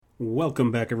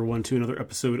Welcome back, everyone, to another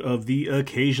episode of The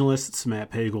Occasionalists.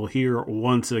 Matt Pagel here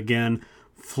once again,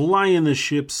 flying the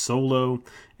ship solo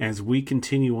as we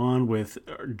continue on with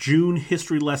our June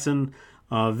history lesson.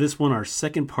 This one, our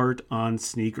second part on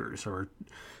sneakers.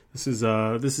 This has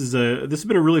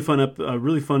been a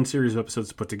really fun series of episodes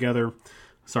to put together.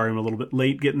 Sorry, I'm a little bit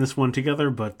late getting this one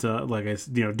together, but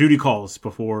duty calls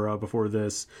before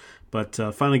this. But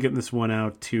finally getting this one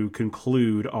out to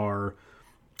conclude our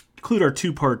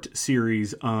two-part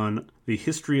series on the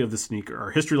history of the sneaker,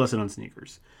 our history lesson on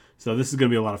sneakers. So this is going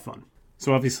to be a lot of fun.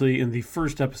 So obviously in the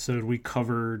first episode, we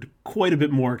covered quite a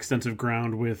bit more extensive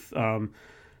ground with, the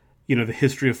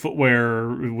history of footwear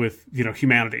with,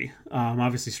 humanity.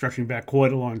 Obviously stretching back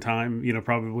quite a long time,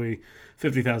 probably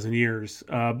 50,000 years.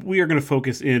 We are going to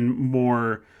focus in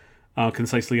more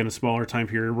concisely in a smaller time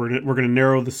period. We're going to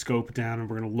narrow the scope down, and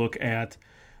we're going to look at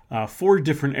four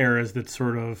different eras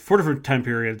four different time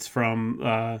periods from,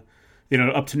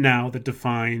 up to now that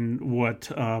define what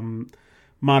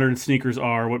modern sneakers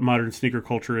are, what modern sneaker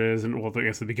culture is, and I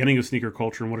guess the beginning of sneaker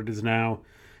culture and what it is now,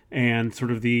 and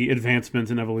sort of the advancements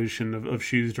and evolution of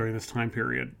shoes during these time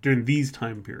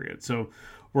periods. So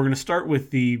we're going to start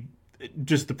with the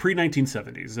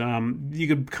pre-1970s. You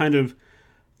could kind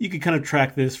of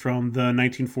track this from the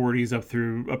 1940s up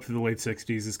through the late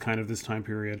 60s is kind of this time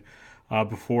period.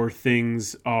 Before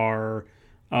things are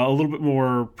a little bit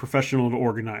more professional and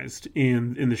organized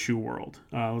in the shoe world.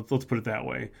 Let's put it that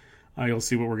way. You'll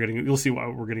see what we're getting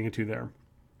into there.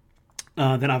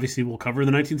 Then obviously we'll cover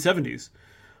the 1970s.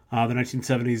 The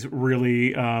 1970s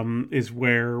really is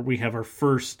where we have our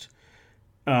first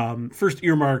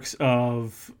earmarks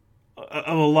of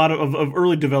a lot of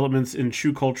early developments in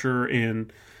shoe culture, in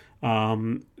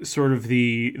sort of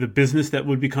the business that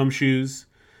would become shoes.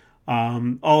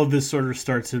 All of this sort of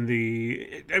starts I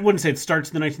wouldn't say it starts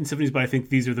in the 1970s, but I think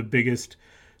these are the biggest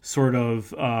these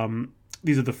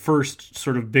are the first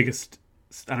sort of biggest,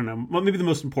 maybe the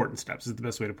most important steps is the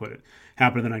best way to put it,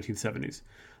 happened in the 1970s.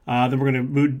 Then we're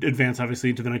going to advance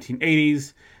obviously into the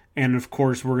 1980s. And of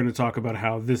course, we're going to talk about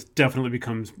how this definitely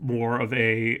becomes more of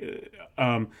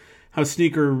how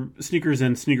sneakers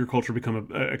and sneaker culture become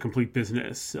a complete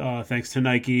business, thanks to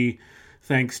Nike,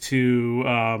 thanks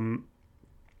to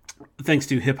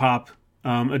hip hop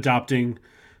adopting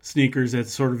sneakers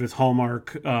as sort of its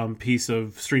hallmark piece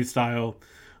of street style.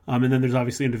 And then there's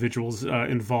obviously individuals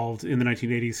involved in the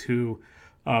 1980s who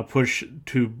push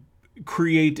to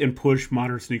create and push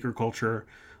modern sneaker culture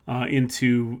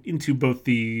into both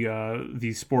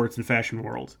the sports and fashion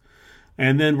world.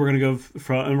 And then we're going to go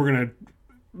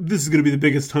this is going to be the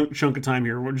biggest chunk of time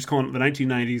here. We're just calling it the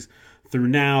 1990s through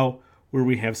now, where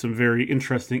we have some very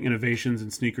interesting innovations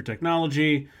in sneaker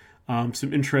technology,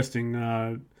 some interesting,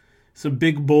 some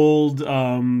big, bold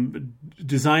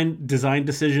design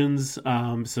decisions,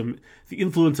 the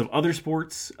influence of other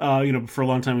sports. For a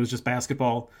long time it was just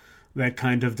basketball that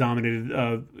kind of dominated,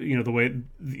 the way,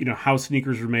 how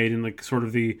sneakers were made, and like sort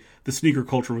of the sneaker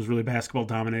culture was really basketball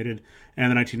dominated.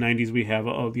 And in the 1990s we have,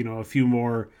 a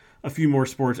few more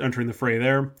sports entering the fray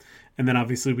there. And then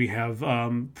obviously we have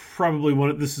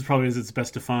this is probably as it's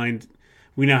best defined.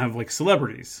 We now have like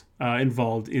celebrities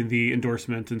involved in the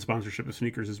endorsement and sponsorship of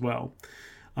sneakers as well.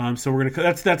 So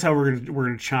that's how we're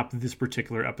gonna chop this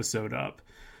particular episode up.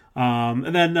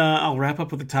 And then I'll wrap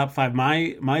up with the top five,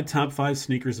 my top five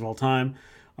sneakers of all time.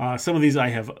 Some of these I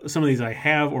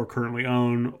have or currently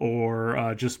own,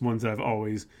 or just ones that I've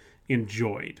always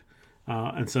enjoyed.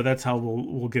 And so that's how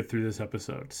we'll get through this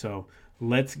episode. So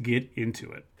let's get into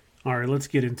it. All right, let's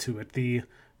get into it. The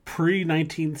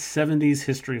pre-1970s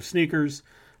history of sneakers.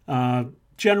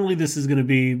 Generally, this is going to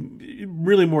be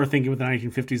really more thinking with the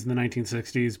 1950s and the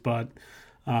 1960s, but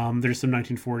there's some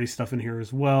 1940s stuff in here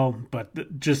as well.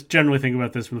 But just generally think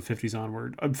about this from the 50s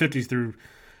onward, 50s through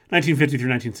 1950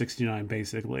 through 1969,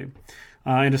 basically.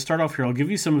 And to start off here, I'll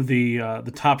give you some of the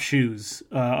top shoes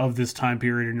of this time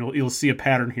period, and you'll see a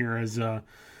pattern here as. Or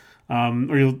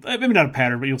you'll maybe not a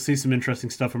pattern, but you'll see some interesting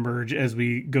stuff emerge as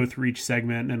we go through each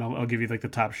segment, and I'll give you like the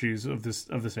top shoes of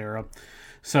this era.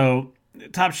 So,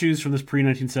 top shoes from this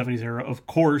pre-1970s era. Of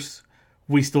course,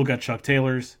 we still got Chuck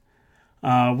Taylors.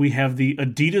 We have the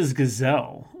Adidas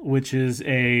Gazelle, which is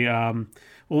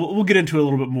we'll get into it a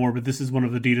little bit more, but this is one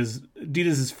of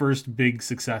Adidas's first big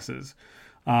successes.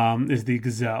 Is the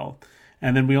Gazelle.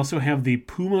 And then we also have the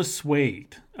Puma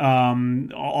Suede,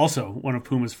 also one of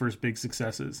Puma's first big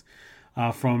successes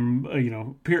from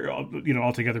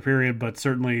altogether period, but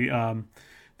certainly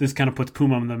this kind of puts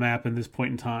Puma on the map in this point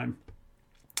in time.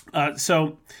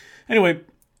 So anyway,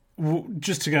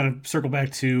 just to kind of circle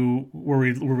back to where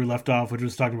we left off, which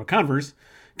was talking about Converse.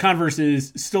 Converse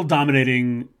is still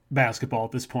dominating basketball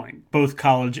at this point, both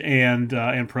college and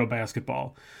pro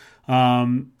basketball.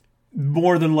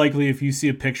 More than likely, if you see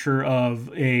a picture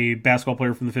of a basketball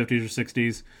player from the 50s or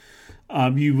 60s,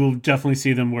 you will definitely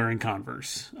see them wearing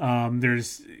Converse.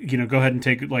 There's, go ahead and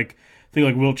think like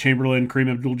Wilt Chamberlain,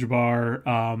 Kareem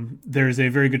Abdul-Jabbar. There's a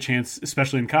very good chance,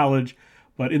 especially in college,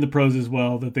 but in the pros as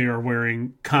well, that they are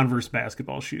wearing Converse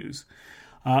basketball shoes.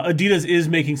 Adidas is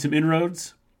making some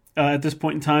inroads at this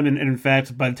point in time, and in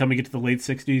fact, by the time we get to the late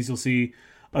 60s, you'll see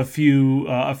a few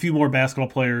more basketball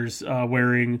players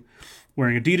wearing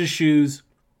Adidas shoes.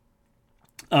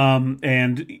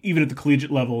 And even at the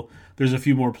collegiate level, there's a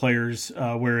few more players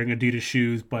wearing Adidas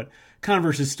shoes, but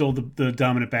Converse is still the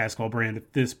dominant basketball brand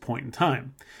at this point in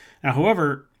time. Now,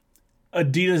 however,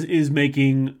 Adidas is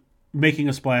making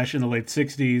a splash in the late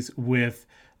 60s with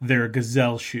their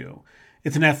Gazelle shoe.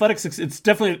 It's an athletic. It's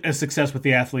definitely a success with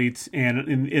the athletes and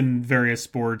in various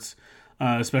sports,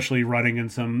 especially running and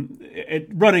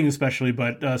especially,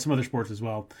 but some other sports as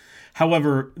well.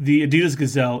 However, the Adidas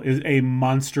Gazelle is a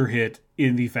monster hit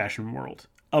in the fashion world.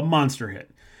 A monster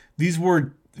hit. These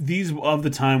of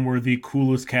the time were the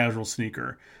coolest casual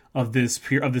sneaker of this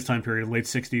time period, late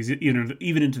 60s,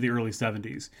 even into the early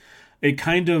 70s. It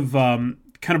kind of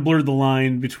blurred the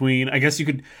line between, I guess you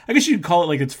could call it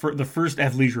like it's the first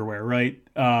athleisure wear, right?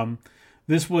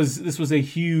 This was a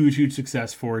huge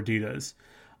success for Adidas.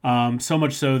 So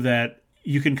much so that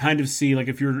you can kind of see, like,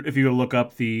 if you look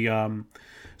up the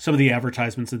some of the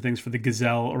advertisements and things for the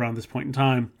Gazelle around this point in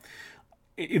time,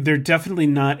 they're definitely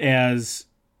not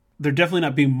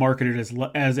being marketed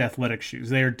as athletic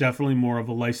shoes. They are definitely more of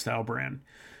a lifestyle brand.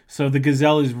 So the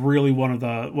Gazelle is really one of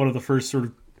the first sort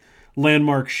of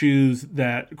landmark shoes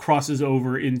that crosses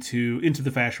over into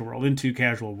the fashion world, into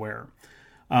casual wear.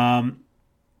 There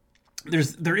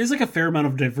is like a fair amount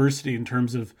of diversity in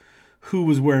terms of who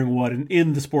was wearing what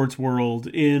in the sports world,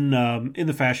 in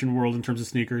the fashion world in terms of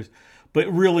sneakers. But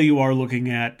really, you are looking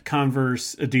at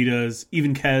Converse, Adidas,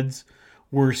 even Keds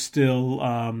were still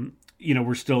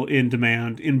in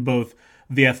demand in both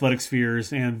the athletic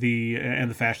spheres and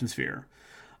the fashion sphere.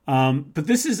 But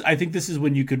I think this is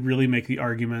when you could really make the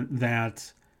argument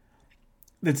that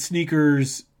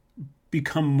sneakers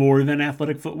become more than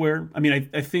athletic footwear. I mean,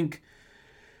 I think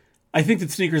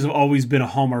that sneakers have always been a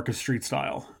hallmark of street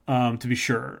style, to be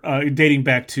sure. Dating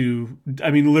back to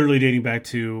probably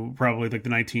like the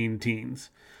 19-teens.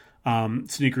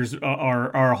 Sneakers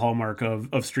are a hallmark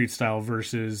of street style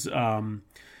versus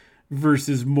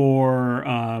more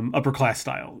upper class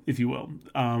style, if you will.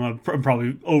 I'm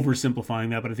probably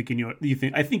oversimplifying that, but I think you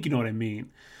know what I mean.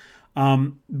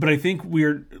 But I think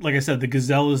like I said, the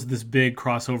Gazelle is this big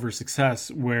crossover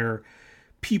success where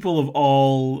people of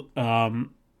all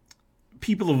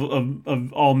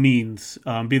means,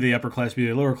 be they upper class, be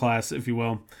they lower class, if you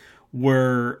will,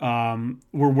 were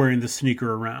wearing the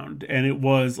sneaker around, and it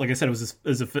was, like I said, it was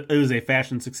a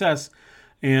fashion success.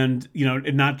 And,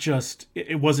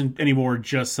 it wasn't anymore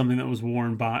just something that was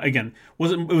worn by, again,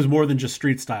 it was more than just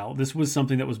street style. This was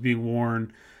something that was being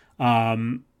worn,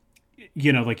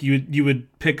 like you would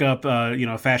pick up,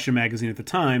 a fashion magazine at the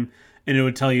time, and it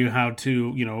would tell you how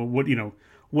to,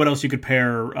 what else you could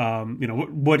pair,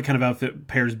 what kind of outfit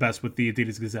pairs best with the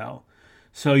Adidas Gazelle.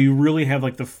 So you really have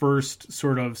like the first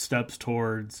sort of steps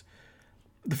towards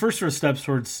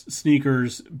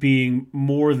sneakers being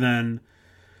more than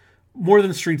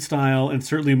street style, and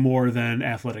certainly more than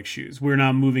athletic shoes. We're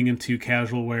now moving into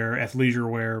casual wear, athleisure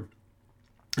wear,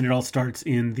 and it all starts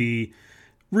in the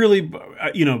really,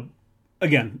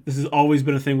 again, this has always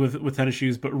been a thing with tennis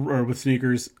shoes, or with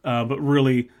sneakers, but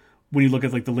really, when you look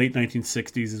at like the late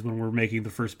 1960s is when we're making the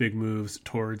first big moves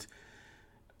towards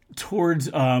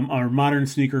our modern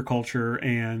sneaker culture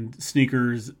and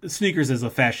sneakers as a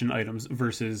fashion items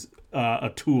versus a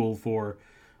tool for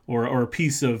or a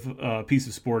piece of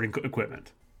sporting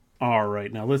equipment. All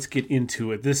right, now let's get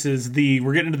into it.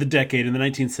 We're getting into the decade in the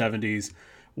 1970s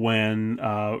when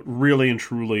really and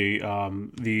truly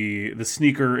the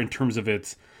sneaker, in terms of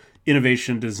its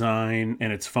innovation, design,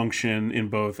 and its function in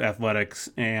both athletics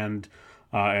and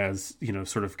as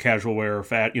sort of casual wear,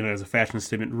 as a fashion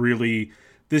statement, really,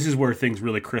 this is where things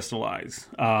really crystallize.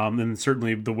 And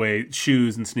certainly the way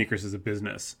shoes and sneakers as a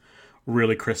business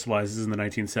really crystallizes in the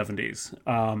 1970s.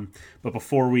 But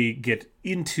before we get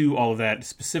into all of that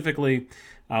specifically,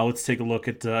 let's take a look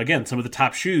at, again, some of the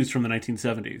top shoes from the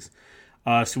 1970s.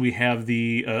 So we have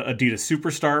the Adidas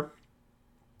Superstar,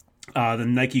 the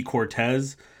Nike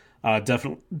Cortez,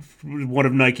 definitely one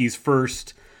of Nike's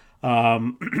first,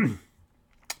 Nike's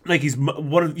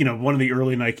one of the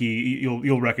early Nike,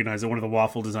 you'll recognize it, one of the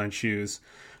waffle design shoes.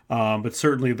 but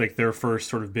certainly like their first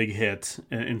sort of big hit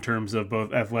in terms of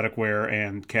both athletic wear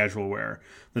and casual wear,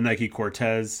 the Nike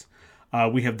Cortez.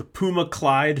 We have the Puma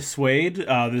Clyde suede.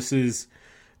 This is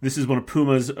one of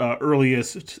Puma's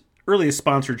earliest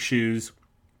sponsored shoes.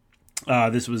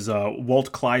 This was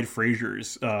Walt Clyde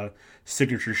Frazier's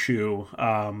signature shoe.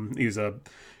 He was a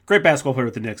great basketball player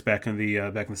with the Knicks back in the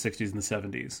 60s and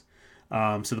the 70s.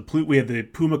 So we have the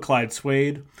Puma Clyde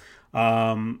suede.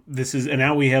 And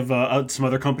now we have some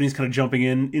other companies kind of jumping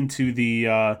into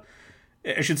the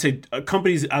I should say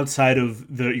companies outside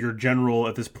of your general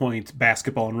at this point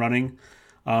basketball and running.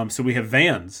 So we have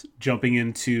Vans jumping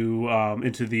into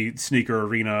the sneaker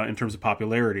arena in terms of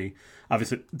popularity.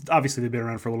 Obviously they've been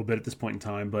around for a little bit at this point in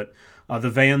time, but the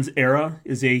Vans era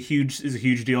is a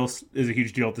huge deal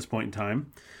at this point in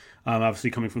time. Obviously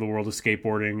coming from the world of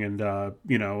skateboarding, and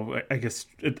I guess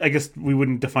we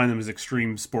wouldn't define them as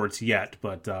extreme sports yet,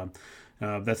 but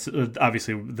that's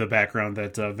obviously the background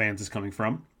that Vans is coming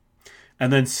from.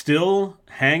 And then still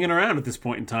hanging around at this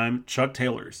point in time, Chuck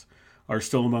Taylors are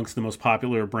still amongst the most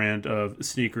popular brand of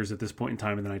sneakers at this point in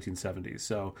time in the 1970s.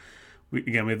 So we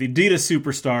have the Adidas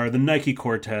Superstar, the Nike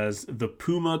Cortez, the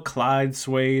Puma Clyde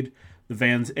suede, the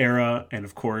Vans era, and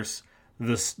of course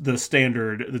the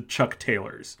standard, the Chuck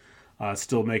Taylors,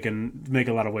 still making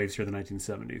a lot of waves here in the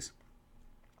 1970s.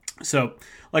 So,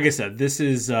 like I said, this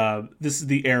is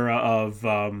the era of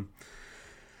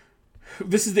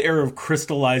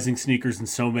crystallizing sneakers in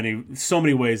so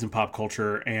many ways in pop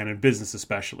culture and in business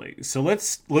especially. So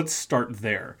let's start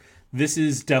there. This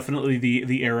is definitely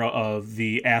the era of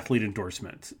the athlete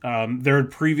endorsement. There had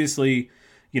previously,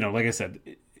 like I said,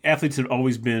 athletes had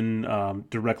always been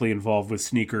directly involved with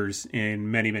sneakers in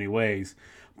many, many ways.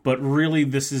 But really,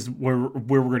 this is where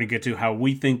we're going to get to how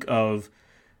we think of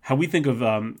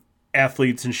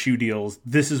athletes and shoe deals.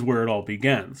 This is where it all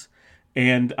begins.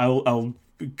 And I'll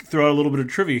throw out a little bit of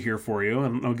trivia here for you,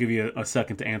 and I'll give you a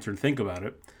second to answer and think about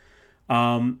it.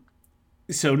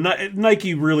 So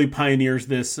Nike really pioneers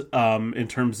this in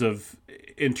terms of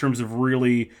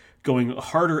really going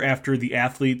harder after the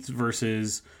athletes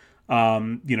versus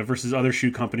other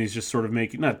shoe companies just sort of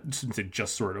making, not shouldn't say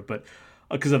just sort of, but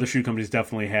because other shoe companies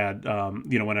definitely had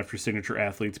went after signature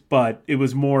athletes, but it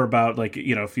was more about like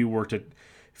if you were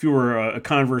a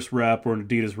Converse rep or an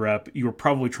Adidas rep, you were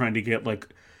probably trying to get like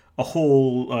a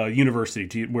whole university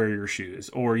to wear your shoes,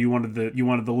 or you wanted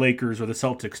the Lakers or the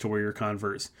Celtics to wear your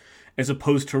Converse, as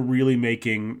opposed to really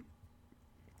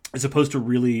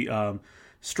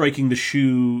striking the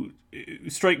shoe,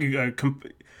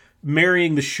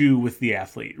 marrying the shoe with the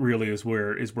athlete. Really is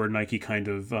where Nike kind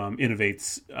of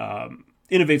innovates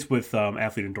with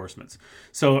athlete endorsements.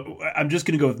 So I'm just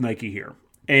going to go with Nike here,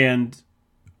 and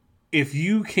if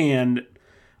you can.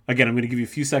 Again, I'm going to give you a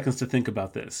few seconds to think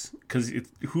about this, because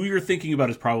who you're thinking about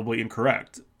is probably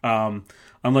incorrect,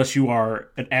 unless you are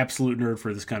an absolute nerd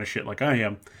for this kind of shit like I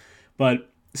am. But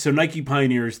so Nike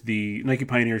pioneers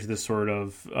this sort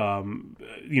of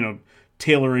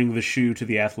tailoring the shoe to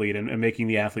the athlete and making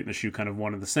the athlete and the shoe kind of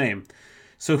one and the same.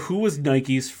 So who was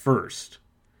Nike's first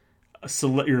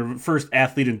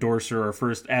athlete endorser, or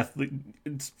first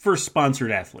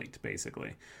sponsored athlete,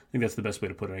 basically? I think that's the best way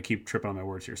to put it. I keep tripping on my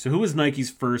words here. So who was Nike's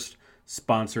first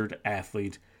sponsored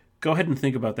athlete? Go ahead and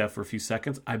think about that for a few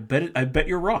seconds. I bet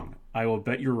you're wrong. I will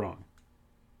bet you're wrong.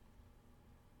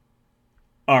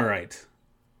 All right.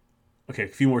 Okay, a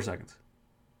few more seconds.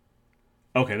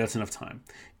 Okay, that's enough time.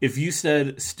 If you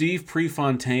said Steve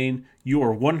Prefontaine, you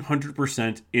are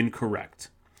 100% incorrect.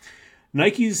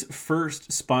 Nike's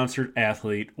first sponsored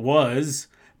athlete was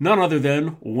none other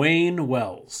than Wayne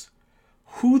Wells.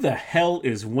 Who the hell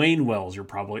is Wayne Wells, you're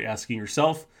probably asking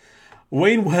yourself.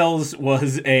 Wayne Wells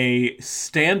was a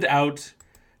standout.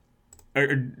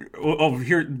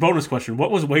 Here, bonus question.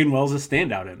 What was Wayne Wells a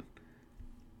standout in?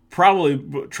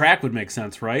 Probably track would make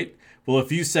sense, right? Well,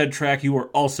 if you said track, you were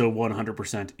also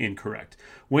 100% incorrect.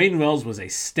 Wayne Wells was a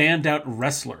standout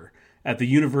wrestler at the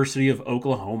University of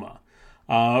Oklahoma.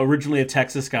 Originally a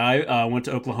Texas guy, went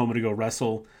to Oklahoma to go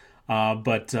wrestle.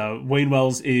 But Wayne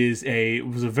Wells was a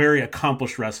very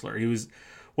accomplished wrestler. He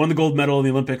won the gold medal in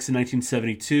the Olympics in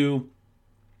 1972.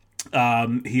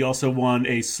 He also won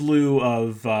a slew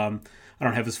of I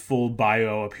don't have his full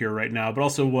bio up here right now, but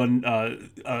also won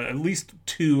at least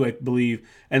 2, I believe,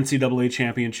 NCAA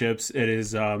championships at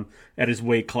his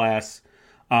weight class.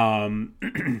 And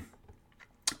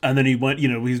then he went.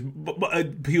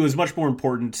 He was much more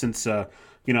important since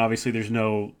obviously there's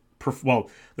no.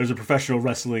 There's a professional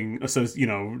wrestling,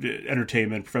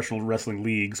 entertainment, professional wrestling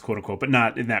leagues, quote unquote, but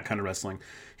not in that kind of wrestling.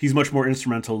 He's much more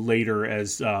instrumental later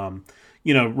as,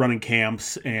 running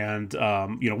camps and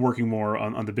working more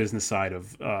on the business side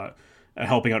of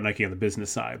helping out Nike on the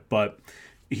business side. But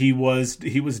he was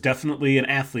definitely an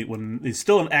athlete he's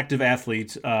still an active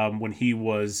athlete when he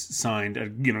was signed, a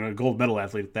gold medal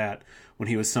athlete at that, when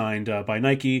he was signed by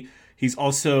Nike. He's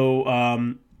also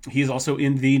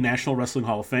in the National Wrestling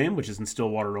Hall of Fame, which is in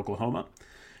Stillwater, Oklahoma.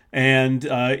 And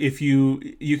if you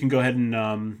can go ahead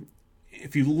and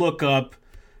if you look up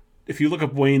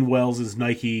Wayne Wells'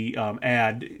 Nike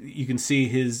ad, you can see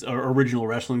his original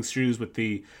wrestling shoes with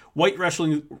the white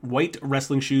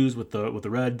wrestling shoes with the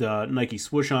red Nike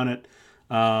swoosh on it,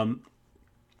 and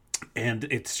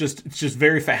it's just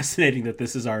very fascinating that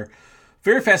this is our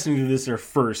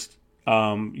first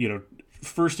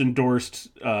first endorsed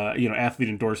athlete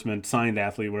endorsement, signed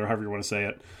athlete, whatever you want to say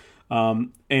it,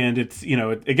 and it's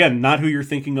again, not who you're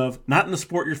thinking of, not in the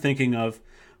sport you're thinking of.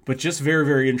 But just very,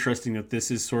 very interesting that this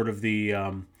is sort of the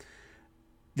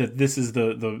this is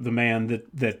the man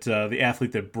that the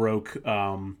athlete that broke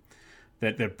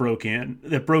in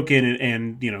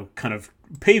and kind of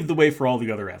paved the way for all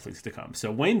the other athletes to come.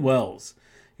 So Wayne Wells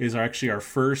is actually our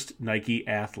first Nike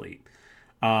athlete.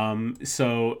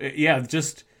 So yeah,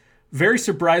 just very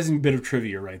surprising bit of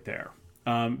trivia right there.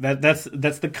 That's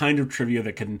the kind of trivia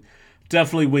that can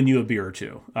definitely win you a beer or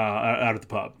two out at the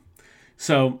pub.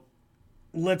 So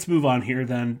let's move on here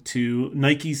then to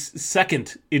Nike's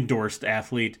second endorsed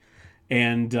athlete,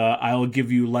 and I'll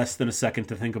give you less than a second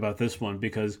to think about this one,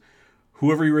 because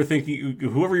whoever you were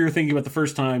thinking about the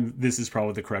first time, this is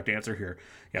probably the correct answer here.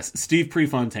 Yes, Steve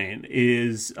Prefontaine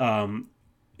is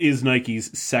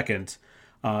Nike's second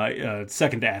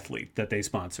athlete that they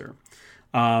sponsor.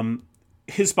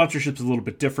 His sponsorship is a little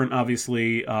bit different,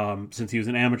 obviously, since he was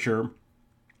an amateur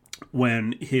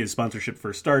when his sponsorship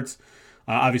first starts.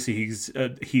 Obviously, he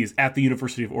is at the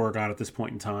University of Oregon at this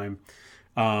point in time,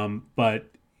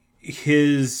 but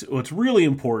what's really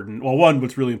important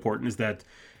is that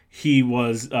he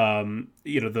was the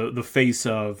face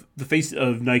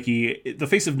of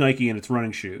Nike and its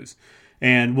running shoes,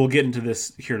 and we'll get into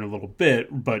this here in a little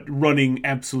bit. But running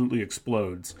absolutely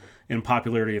explodes in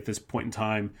popularity at this point in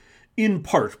time, in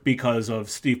part because of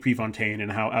Steve Prefontaine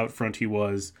and how out front he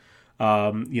was.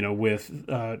 With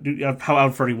how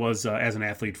out front he was as an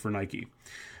athlete for Nike.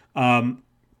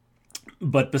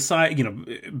 But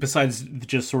besides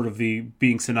just sort of the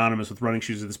being synonymous with running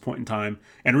shoes at this point in time,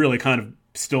 and really kind of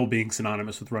still being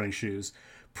synonymous with running shoes,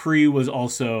 Pre was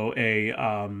also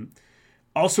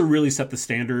also really set the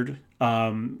standard,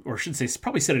 or I should say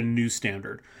probably set a new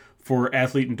standard for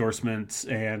athlete endorsements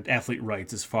and athlete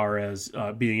rights as far as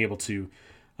being able to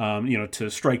to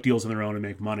strike deals on their own and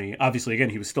make money. Obviously,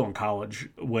 again, he was still in college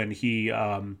when he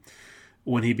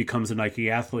becomes a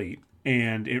Nike athlete,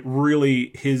 and it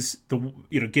really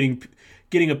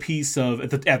getting a piece of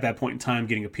at that point in time,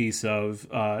 getting a piece of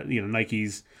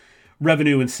Nike's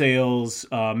revenue and sales,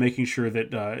 making sure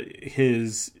that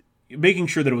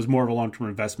it was more of a long-term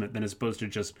investment than as opposed to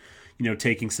just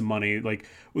taking some money. Like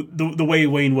the way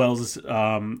Wayne Wells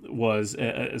was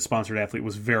a sponsored athlete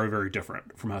was very, very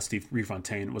different from how Steve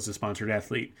Prefontaine was a sponsored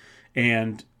athlete,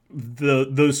 and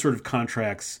those sort of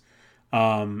contracts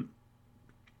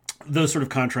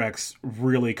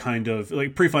really kind of,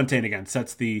 like, Prefontaine again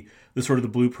sets the sort of the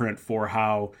blueprint for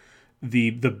how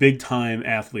the big time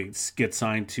athletes get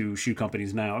signed to shoe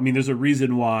companies now. I mean, there's a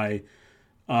reason why.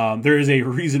 There is a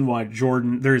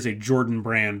Jordan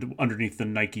brand underneath the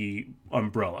Nike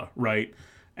umbrella, right?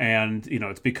 And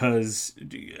it's because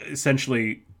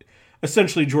essentially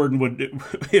Jordan would,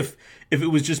 if it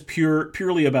was just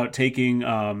purely about taking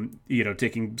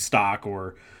stock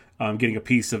or getting a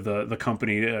piece of the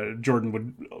company,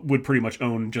 Jordan would pretty much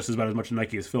own just about as much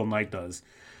Nike as Phil Knight does.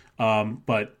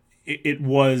 But it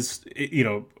was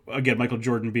again, Michael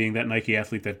Jordan being that Nike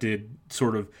athlete that did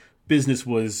sort of business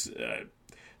was.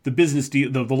 The business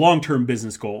deal, the long-term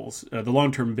business goals, the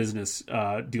long-term business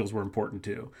deals were important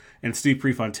too. And Steve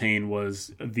Prefontaine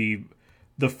was the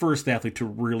first athlete to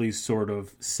really sort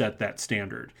of set that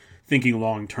standard, thinking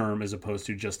long-term as opposed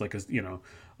to just like a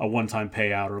one-time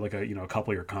payout or like a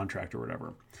couple-year contract or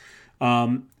whatever.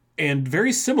 And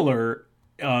very similar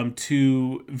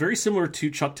to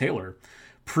Chuck Taylor,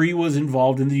 Pre was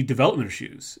involved in the development of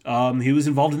shoes. He was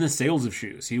involved in the sales of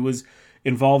shoes. He was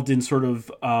involved in sort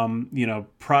of, I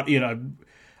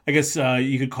guess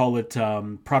you could call it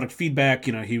product feedback.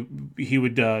 He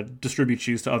would distribute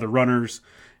shoes to other runners,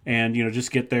 and just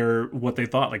get what they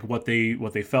thought, like what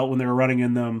they felt when they were running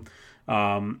in them.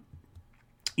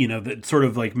 That sort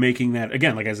of like making that,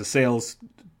 again, like as a sales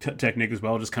technique as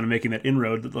well, just kind of making that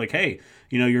inroad that, like, hey,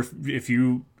 if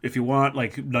you want,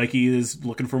 like, Nike is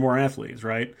looking for more athletes,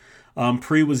 right?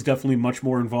 Pre was definitely much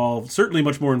more involved, certainly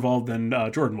much more involved than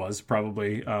Jordan was,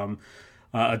 probably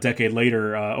a decade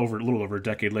later, a little over a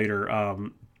decade later,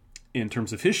 in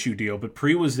terms of his shoe deal. But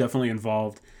Pre was definitely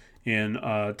involved in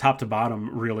top to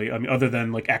bottom, really. I mean, other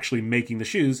than like actually making the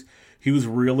shoes, he was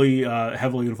really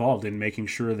heavily involved in making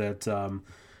sure that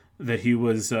that he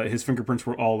was his fingerprints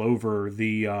were all over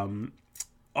the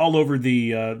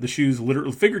shoes,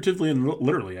 literally, figuratively and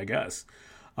literally, I guess.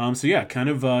 So yeah, kind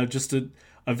of just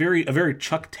a very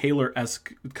Chuck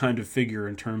Taylor-esque kind of figure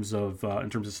in terms of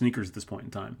sneakers at this point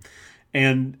in time.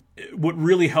 And what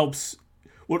really helps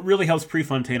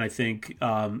Prefontaine, I think,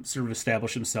 sort of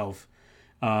establish himself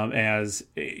as,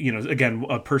 again,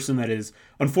 a person that is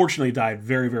unfortunately died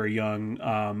very, very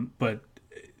young, but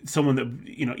someone that,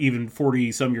 even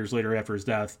 40 some years later after his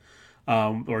death,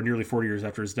 or nearly 40 years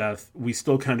after his death, we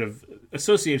still kind of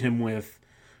associate him with,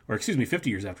 or excuse me, 50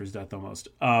 years after his death almost,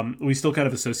 we still kind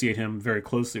of associate him very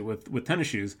closely with tennis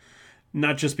shoes,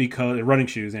 not just because running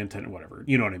shoes and tennis, whatever,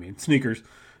 you know what I mean, sneakers,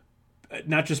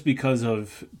 not just because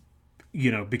of,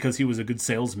 because he was a good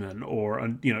salesman or,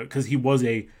 because he was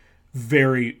a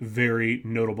very, very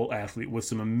notable athlete with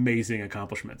some amazing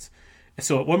accomplishments.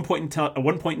 So at one point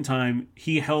in time,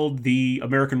 he held the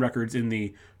American records in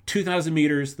the 2,000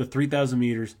 meters, the 3,000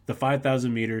 meters, the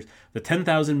 5,000 meters, the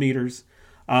 10,000 meters.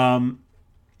 I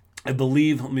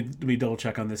believe, let me double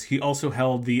check on this. He also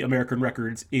held the American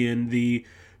records in the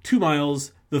 2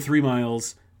 miles, the 3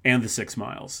 miles, and the 6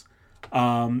 miles.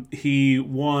 He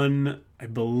won, I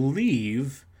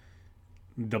believe,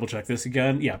 double check this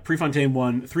again. Yeah, Prefontaine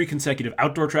won 3 consecutive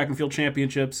outdoor track and field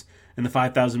championships in the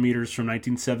 5,000 meters from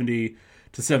 1970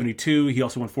 to 72. He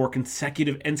also won 4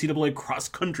 consecutive NCAA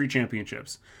cross-country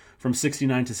championships from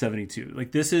 69 to 72.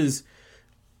 Like, this is,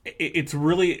 it's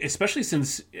really, especially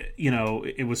since,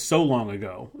 it was so long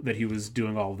ago that he was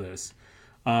doing all this.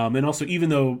 And also, even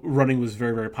though running was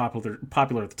very, very popular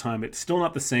at the time, it's still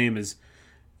not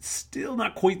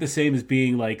quite the same as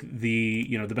being like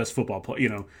the best football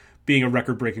player, being a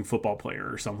record-breaking football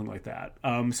player or something like that.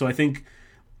 So I think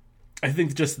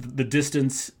just the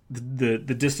distance, the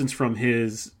distance from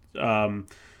his,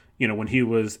 when he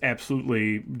was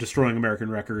absolutely destroying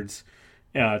American records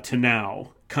to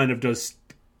now, kind of does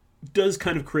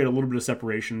kind of create a little bit of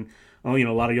separation. Well, a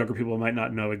lot of younger people might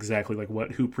not know exactly like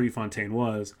who Prefontaine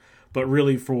was, but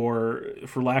really for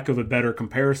lack of a better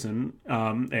comparison,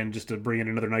 and just to bring in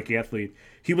another Nike athlete,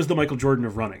 he was the Michael Jordan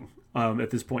of running at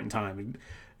this point in time.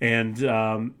 And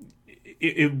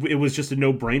it was just a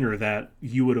no-brainer that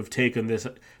you would have taken this,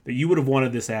 that you would have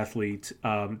wanted this athlete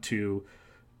to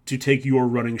take your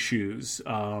running shoes,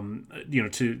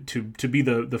 to be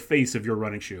the face of your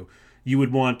running shoe. You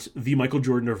would want the Michael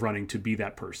Jordan of running to be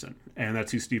that person, and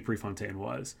that's who Steve Prefontaine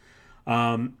was.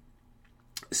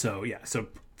 So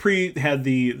Pre had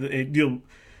he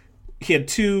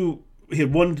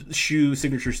had one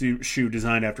signature shoe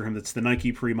designed after him. That's the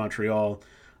Nike Pre Montreal.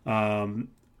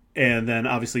 And then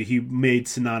obviously he made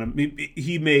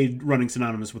running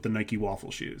synonymous with the Nike waffle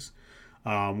shoes,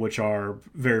 which are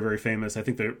very, very famous. I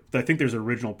think there's an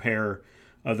original pair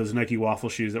of those Nike waffle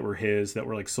shoes that were his, that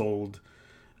were like sold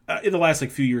in the last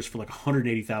like few years for like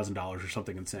 $180,000 or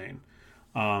something insane.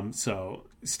 So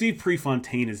Steve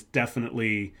Prefontaine is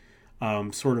definitely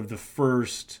sort of the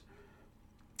first.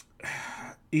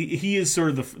 He is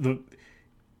sort of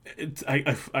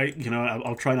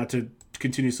I'll try not to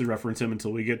continuously reference him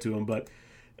until we get to him, but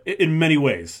in many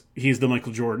ways he's the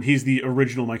Michael Jordan. He's the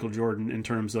original Michael Jordan in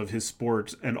terms of his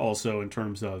sport, and also in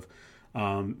terms of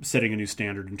setting a new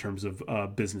standard in terms of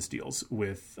business deals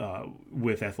with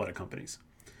athletic companies.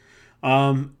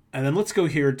 And then let's go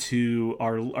here to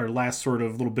our last sort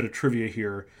of little bit of trivia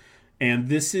here, and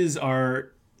this is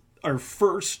our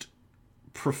first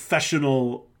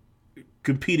professional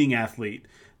competing athlete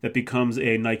that becomes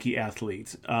a Nike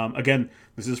athlete. Again,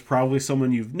 this is probably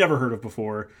someone you've never heard of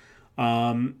before.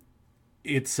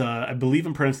 It's, I believe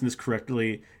I'm pronouncing this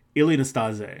correctly, Ilie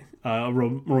Nastase, a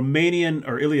Romanian,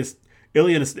 or Ilie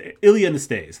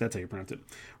Nastase, that's how you pronounce it.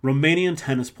 Romanian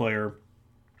tennis player.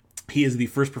 He is the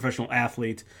first professional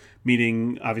athlete,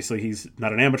 meaning obviously he's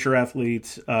not an amateur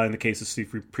athlete, in the case of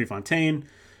Steve Prefontaine,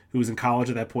 who was in college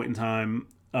at that point in time.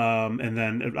 And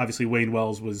then obviously Wayne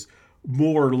Wells was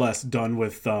more or less done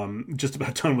with, just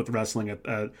about done with wrestling.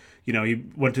 He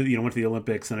went to the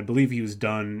Olympics, and I believe he was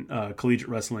done collegiate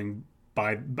wrestling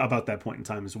by about that point in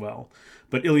time as well.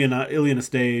 But Ilie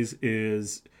Nastase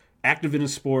is active in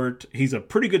his sport. He's a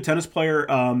pretty good tennis player.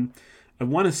 I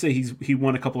want to say he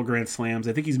won a couple of Grand Slams.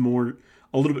 I think he's a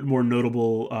little bit more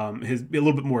notable, a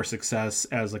little bit more success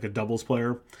as like a doubles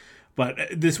player. But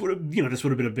this would have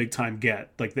been a big time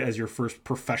get, like as your first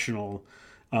professional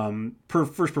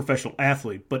first professional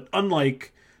athlete. But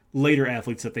unlike later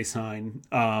athletes that they sign,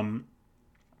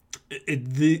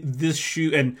 this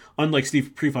shoe, and unlike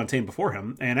Steve Prefontaine before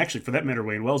him, and actually for that matter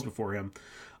Wayne Wells before him,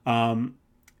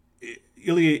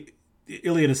 Ilia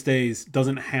Estes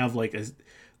doesn't have like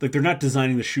they're not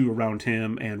designing the shoe around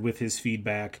him and with his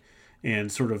feedback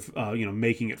and sort of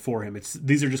making it for him.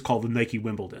 These are just called the Nike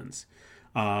Wimbledons.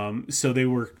 So they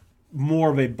were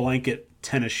more of a blanket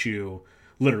tennis shoe,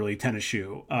 literally tennis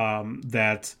shoe.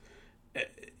 That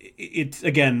it's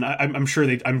again, I'm sure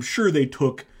they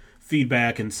took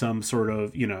feedback and some sort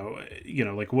of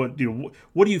like what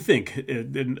do you think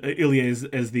Ilia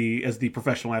as the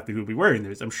professional athlete who would be wearing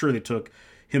this? I'm sure they took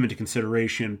him into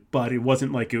consideration, but it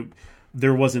wasn't like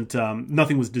there wasn't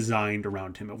nothing was designed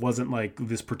around him. It wasn't like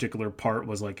this particular part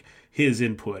was like his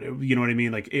input. You know what I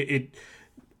mean? Like it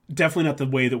definitely not the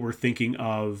way that we're thinking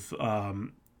of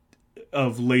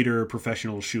later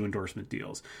professional shoe endorsement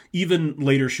deals. Even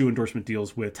later shoe endorsement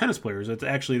deals with tennis players.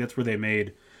 That's where they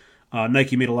made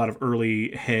Nike made a lot of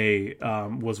early hay,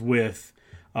 was with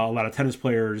a lot of tennis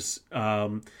players,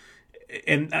 and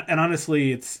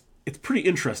honestly, it's pretty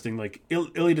interesting. Like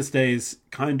Ilia Estes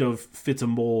kind of fits a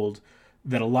mold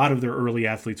that a lot of their early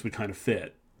athletes would kind of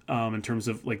fit, in terms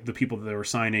of like the people that they were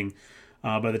signing.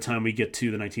 By the time we get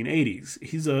to the 1980s,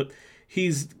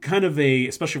 he's kind of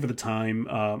especially for the time,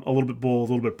 a little bit bold,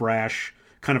 a little bit brash,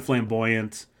 kind of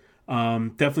flamboyant.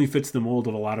 Definitely fits the mold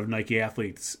of a lot of Nike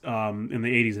athletes in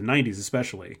the 80s and 90s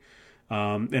especially.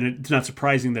 And it's not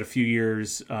surprising that a few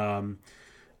years, I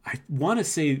want to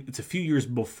say it's a few years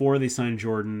before they signed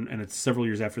Jordan, and it's several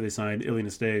years after they signed Ilia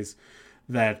Estes,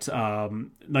 that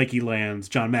Nike lands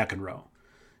John McEnroe.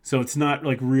 So it's not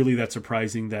like really that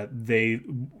surprising that they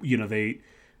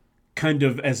kind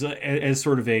of as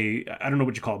sort of I don't know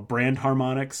what you call it, brand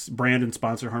and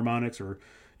sponsor harmonics or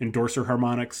endorser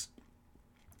harmonics,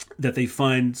 that they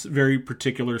find very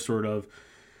particular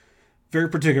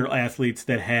athletes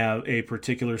that have a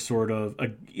particular sort of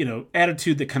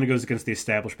attitude that kind of goes against the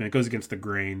establishment, goes against the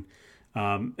grain,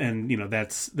 and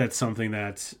that's something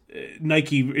that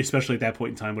Nike, especially at that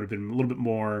point in time, would have been a little bit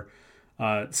more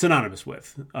synonymous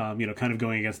with. Kind of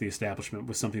going against the establishment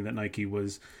was something that Nike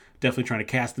was definitely trying to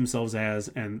cast themselves as,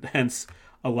 and hence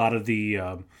a lot of the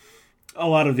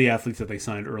athletes that they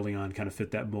signed early on kind of fit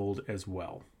that mold as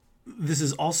well. This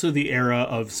is also the era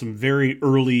of some very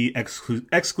early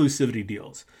exclusivity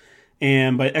deals.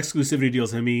 And by exclusivity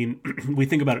deals, I mean, we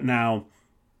think about it now,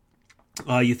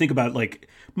 you think about like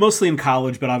mostly in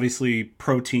college, but obviously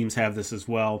pro teams have this as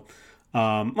well.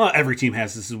 Every team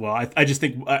has this as well. I just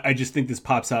think this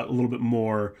pops out a little bit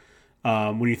more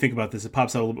when you think about this. It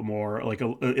pops out a little bit more like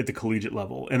at the collegiate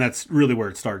level, and that's really where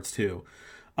it starts too.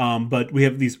 But we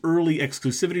have these early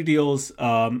exclusivity deals,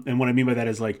 and what I mean by that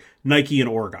is like Nike and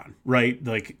Oregon, right?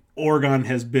 Like Oregon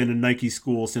has been a Nike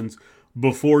school since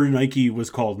before Nike was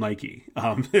called Nike.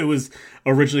 It was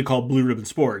originally called Blue Ribbon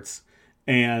Sports,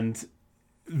 and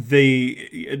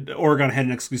Oregon had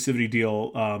an exclusivity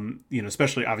deal,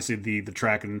 especially obviously the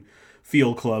track and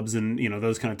field clubs and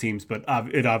those kind of teams, but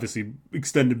it obviously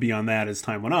extended beyond that as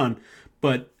time went on.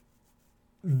 But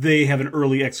they have an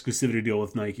early exclusivity deal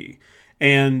with Nike.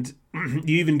 And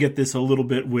you even get this a little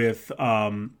bit with,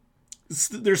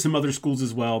 there's some other schools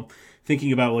as well.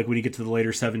 Thinking about like when you get to the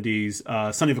later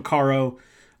 70s, Sonny Vaccaro,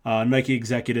 Nike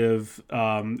executive.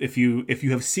 If you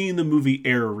have seen the movie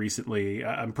Air recently,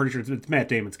 I'm pretty sure it's Matt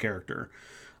Damon's character.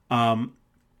 One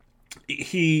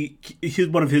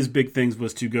of his big things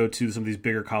was to go to some of these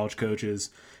bigger college coaches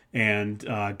and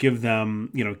give them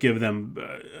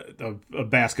a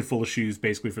basket full of shoes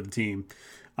basically for the team.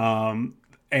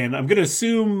 And I'm going to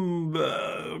assume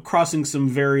crossing some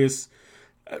various,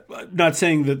 not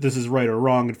saying that this is right or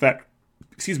wrong. In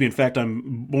fact,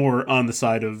 I'm more on the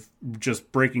side of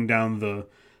just breaking down the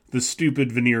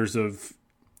stupid veneers of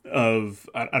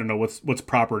I don't know what's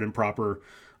proper and improper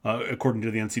according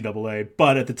to the NCAA.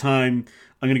 But at the time,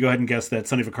 I'm going to go ahead and guess that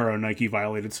Sonny Vaccaro and Nike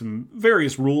violated some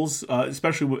various rules,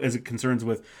 especially as it concerns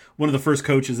with one of the first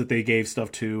coaches that they gave stuff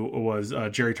to was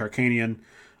Jerry Tarkanian.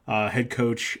 Head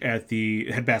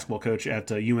basketball coach at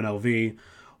UNLV,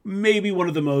 maybe one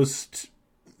of the most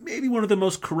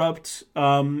corrupt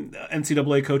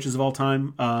NCAA coaches of all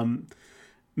time,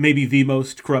 maybe the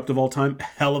most corrupt of all time.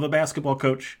 Hell of a basketball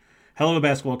coach,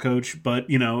 but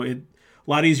a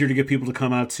lot easier to get people to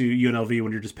come out to UNLV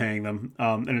when you're just paying them,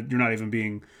 and you're not even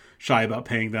being shy about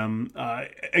paying them.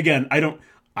 Again, I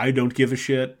don't give a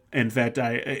shit. In fact,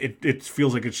 it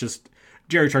feels like it's just.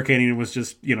 Jerry Tarkanian was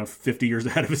just, 50 years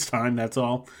ahead of his time. That's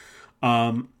all.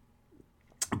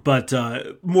 But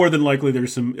more than likely,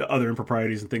 there's some other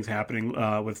improprieties and things happening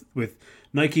with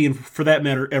Nike, and for that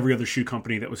matter, every other shoe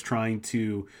company that was trying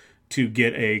to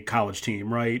get a college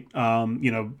team, right?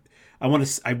 I want to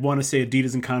say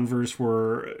Adidas and Converse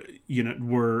were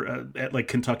at like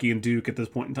Kentucky and Duke at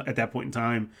that point in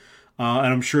time, and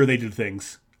I'm sure they did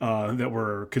things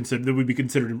that would be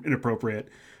considered inappropriate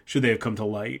should they have come to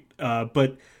light.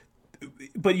 But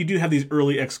you do have these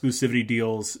early exclusivity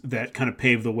deals that kind of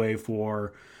pave the way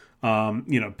for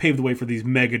these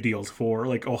mega deals for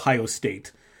like Ohio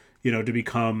State, to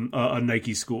become a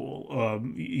Nike school, to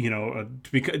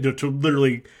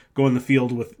literally go in the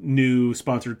field with new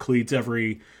sponsored cleats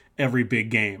every big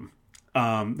game.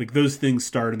 Like those things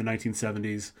start in the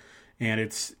 1970s, and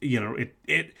it's,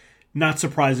 it not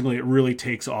surprisingly, it really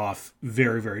takes off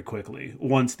very, very quickly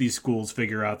once these schools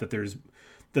figure out that there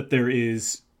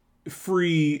is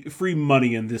free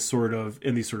money in these sort of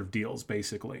deals,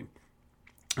 basically.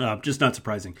 Just not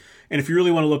surprising. And if you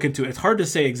really want to look into it, it's hard to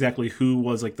say exactly who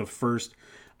was like the first.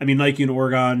 I mean, Nike and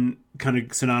Oregon kind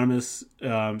of synonymous.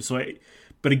 But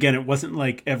again, it wasn't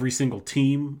like every single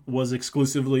team was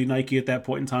exclusively Nike at that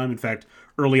point in time. In fact,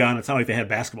 early on, it's not like they had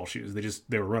basketball shoes.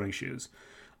 They were running shoes.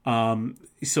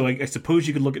 So I suppose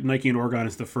you could look at Nike and Oregon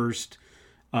as the first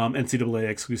NCAA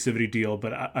exclusivity deal,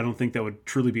 but I don't think that would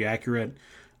truly be accurate.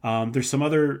 There's some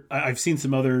other. I've seen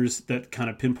some others that kind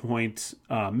of pinpoint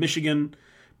Michigan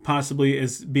possibly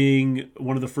as being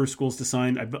one of the first schools to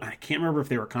sign. I can't remember if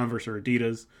they were Converse or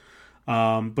Adidas,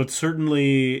 but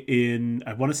certainly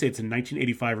I want to say it's in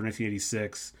 1985 or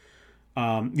 1986,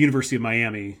 University of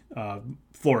Miami,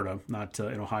 Florida, not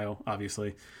in Ohio,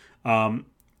 obviously.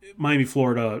 Miami,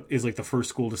 Florida is like the first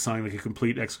school to sign like a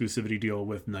complete exclusivity deal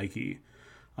with Nike.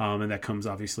 And that comes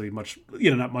obviously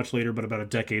not much later, but about a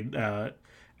decade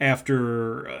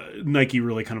after Nike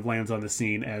really kind of lands on the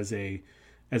scene as a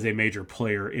major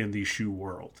player in the shoe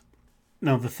world.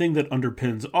 Now, the thing that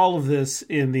underpins all of this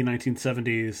in the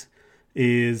 1970s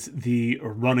is the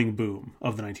running boom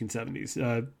of the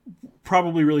 1970s.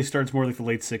 Probably really starts more like the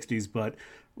late 60s, but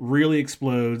really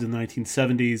explodes in the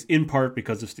 1970s, in part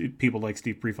because of people like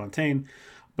Steve Prefontaine,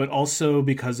 but also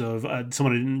because of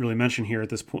someone I didn't really mention here at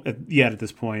this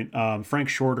point. Frank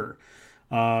Shorter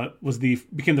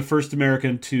became the first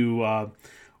American to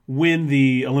win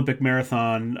the Olympic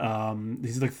marathon.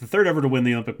 He's like the third ever to win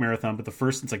the Olympic marathon, but the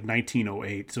first since like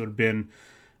 1908. So it had been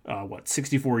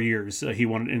 64 years. He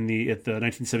won at the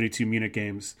 1972 Munich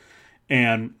Games,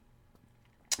 and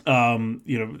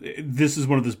this is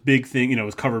one of those big things. It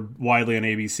was covered widely on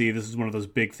ABC. This is one of those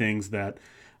big things that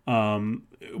one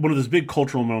of those big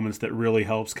cultural moments that really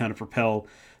helps kind of propel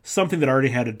something that already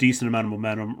had a decent amount of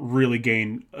momentum really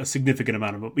gain a significant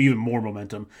amount of even more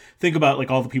momentum. Think about like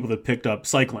all the people that picked up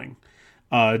cycling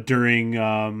during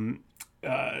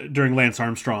Lance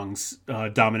Armstrong's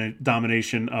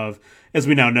domination of, as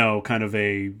we now know, kind of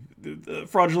a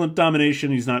fraudulent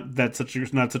domination. He's not such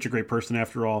a great person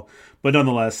after all, but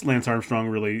nonetheless, Lance Armstrong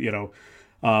really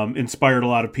inspired a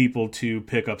lot of people to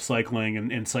pick up cycling,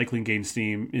 and cycling gained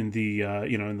steam in the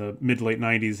in the mid to late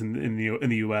 90s in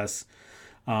the U.S.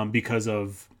 Because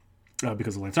of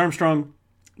Lance Armstrong.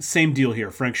 Same deal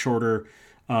here. Frank Shorter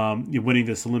winning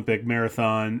this Olympic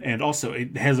marathon, and also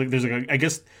it has I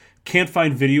guess can't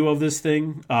find video of this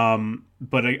thing,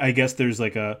 but I guess there's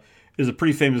a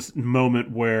pretty famous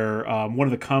moment where one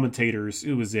of the commentators,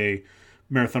 who was a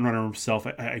marathon runner himself,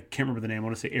 I can't remember the name. I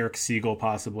want to say Eric Siegel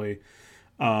possibly,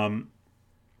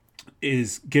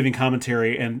 is giving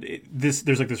commentary, and there's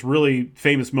like this really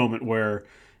famous moment where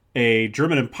a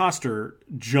German imposter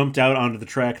jumped out onto the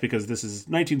track, because this is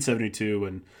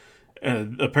 1972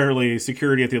 and apparently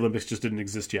security at the Olympics just didn't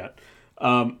exist yet.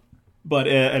 But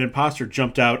an imposter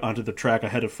jumped out onto the track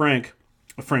ahead of Frank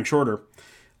Shorter,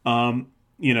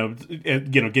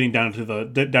 getting down to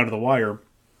the wire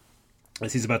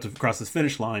as he's about to cross this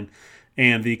finish line.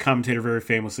 And the commentator very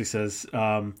famously says,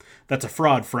 "That's a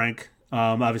fraud, Frank."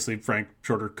 Obviously, Frank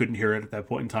Shorter couldn't hear it at that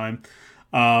point in time.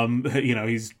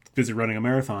 He's busy running a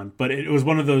marathon. But it was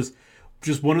one of those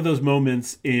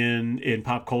moments in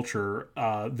pop culture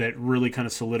that really kind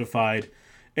of solidified.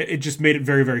 It just made it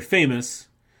very, very famous.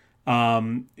 We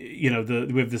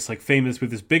have this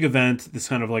big event, this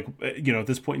kind of like, at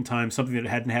this point in time, something that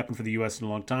hadn't happened for the U.S. in a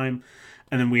long time.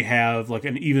 And then we have like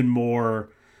the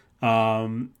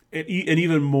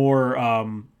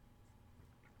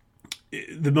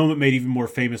moment made even more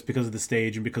famous because of the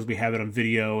stage and because we have it on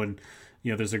video, and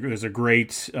there's a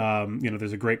great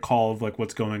call of like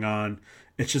what's going on.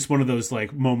 It's just one of those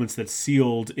like moments that's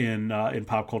sealed in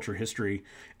pop culture history,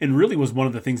 and really was one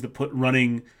of the things that put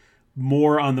running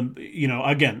more on the,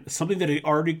 again, something that had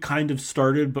already kind of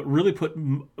started, but really put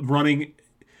running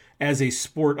as a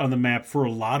sport on the map for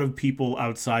a lot of people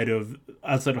outside of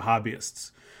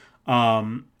hobbyists.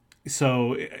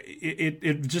 So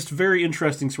it just very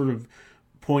interesting sort of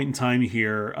point in time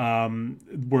here,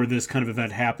 where this kind of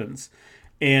event happens.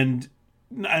 And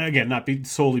again, not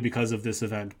solely because of this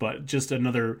event, but just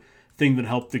another thing that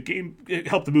helped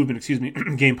the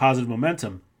movement, gain positive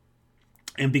momentum.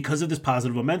 And because of this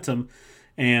positive momentum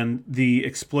and the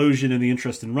explosion in the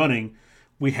interest in running,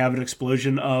 we have an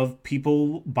explosion of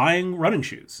people buying running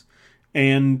shoes.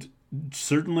 And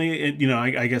certainly,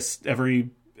 I guess every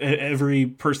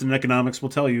person in economics will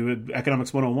tell you,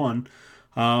 economics 101,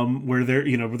 where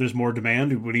there's more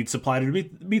demand, we need supply to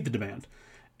meet the demand.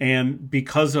 And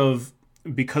because of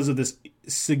this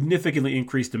significantly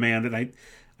increased demand,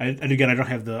 and again, I don't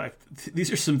have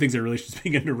these are some things I really should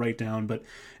begin to write down, but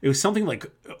it was something like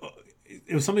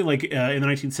in the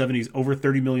 1970s, over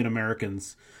 30 million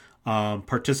Americans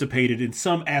participated in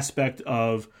some aspect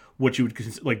of what you would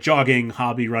consider like jogging,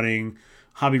 hobby running,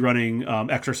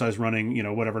 exercise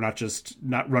running, whatever,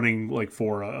 not running like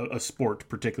for a sport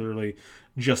particularly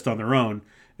just on their own.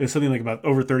 It was something like about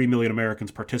over 30 million Americans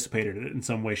participated in it in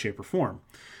some way, shape, or form.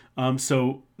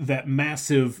 So that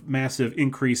massive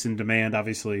increase in demand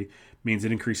obviously means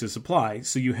it increases supply.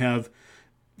 So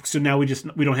now we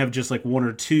don't have just like one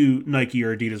or two Nike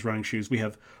or Adidas running shoes. We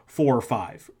have 4 or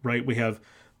 5, right? We have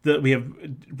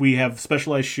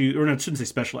specialized shoes, or no, I shouldn't say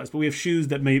specialized, but we have shoes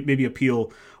that maybe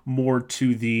appeal more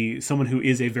to someone who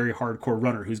is a very hardcore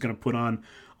runner, who's going to put on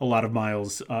a lot of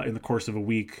miles in the course of a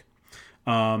week.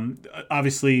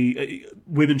 Obviously,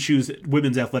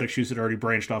 women's athletic shoes had already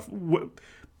branched off,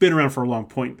 been around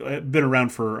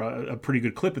for a pretty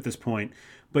good clip at this point.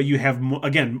 But you have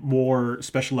more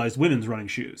specialized women's running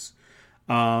shoes,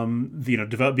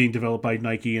 being developed by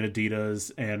Nike and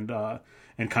Adidas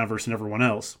and Converse and everyone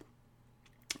else.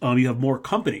 You have more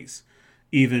companies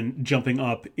even jumping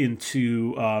up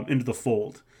into the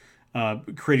fold,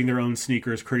 creating their own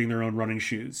sneakers, creating their own running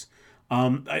shoes.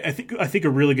 I think a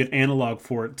really good analog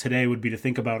for it today would be to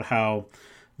think about how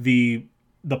the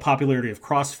popularity of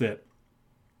CrossFit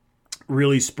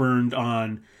really spurned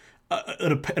on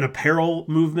an apparel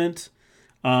movement,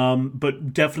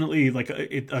 but definitely like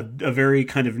a very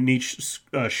kind of niche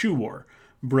shoe war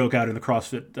broke out in the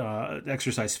CrossFit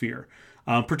exercise sphere,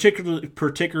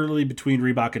 particularly between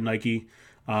Reebok and Nike.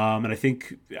 And I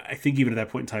think even at that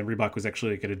point in time, Reebok was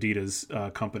actually like an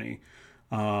Adidas company.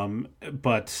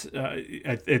 But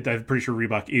I'm pretty sure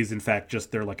Reebok is in fact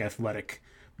just their like athletic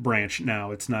branch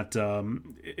now. It's not,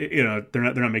 they're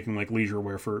not making like leisure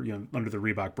wear for, under the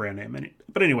Reebok brand name.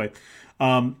 But anyway,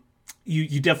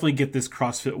 you definitely get this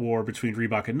CrossFit war between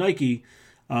Reebok and Nike.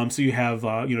 So you have,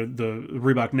 the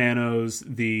Reebok Nanos,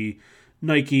 the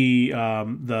Nike, I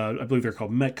believe they're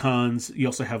called Metcons. You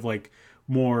also have like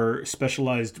more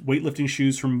specialized weightlifting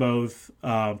shoes from both,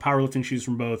 powerlifting shoes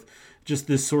from both. Just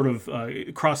this sort of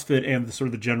CrossFit and the sort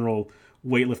of the general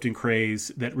weightlifting craze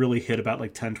that really hit about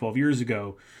like 10, 12 years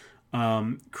ago,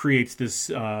 creates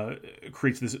this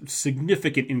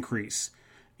significant increase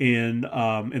in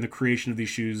the creation of these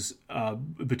shoes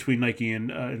between Nike and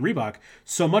Reebok.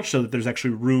 So much so that there's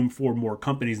actually room for more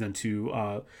companies then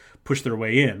to push their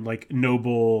way in, like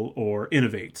Noble or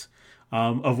Innovate,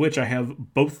 of which I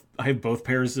have both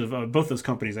pairs of both those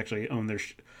companies actually own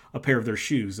a pair of their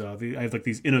shoes. I have like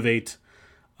these Innovate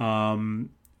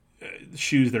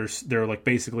shoes. They're like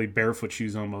basically barefoot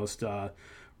shoes almost,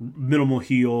 minimal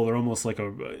heel. They're almost like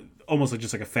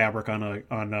just like a fabric on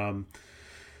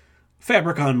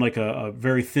like a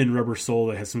very thin rubber sole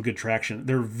that has some good traction.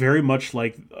 They're very much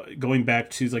like going back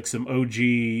to like some OG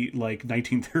like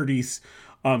 1930s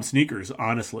sneakers,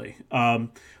 honestly.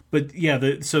 But yeah,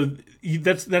 that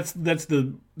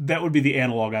would be the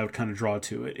analog I would kind of draw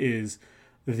to it, is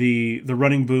the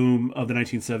running boom of the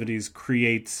 1970s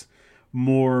creates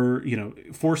more,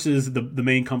 forces the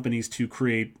main companies to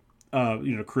create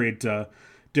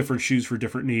different shoes for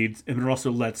different needs, and it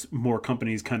also lets more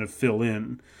companies kind of fill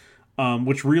in,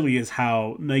 which really is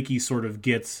how Nike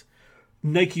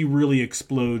really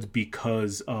explodes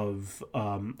because of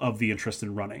the interest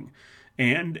in running.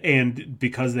 And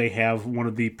because they have one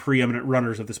of the preeminent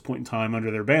runners at this point in time under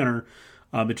their banner,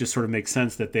 it just sort of makes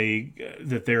sense that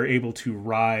they're able to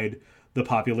ride the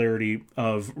popularity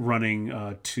of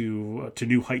running to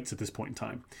new heights at this point in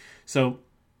time. So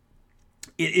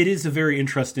it is a very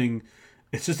interesting.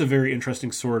 It's just a very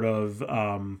interesting sort of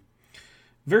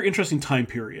very interesting time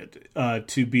period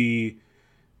to be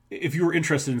if you were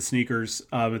interested in sneakers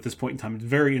at this point in time, it's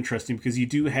very interesting because you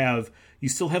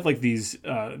still have like these,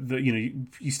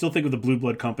 you still think of the blue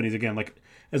blood companies again, like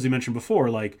as we mentioned before,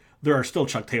 like there are still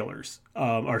Chuck Taylors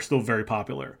are still very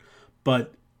popular,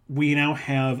 but we now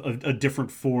have a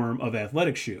different form of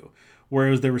athletic shoe,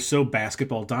 whereas they were so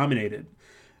basketball dominated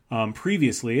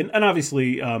previously, and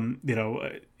obviously,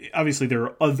 obviously there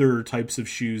are other types of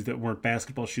shoes that weren't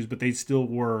basketball shoes, but they still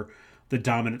were the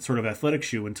dominant sort of athletic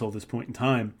shoe until this point in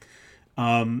time.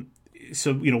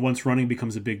 So, once running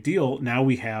becomes a big deal, now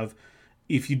we have,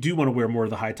 if you do want to wear more of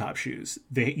the high top shoes,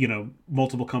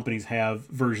 multiple companies have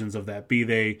versions of that. Be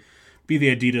they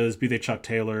Adidas, be they Chuck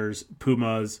Taylors,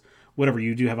 Pumas, whatever,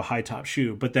 you do have a high top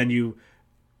shoe. But then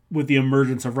with the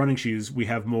emergence of running shoes, we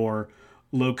have more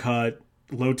low cut,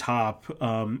 low top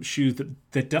shoes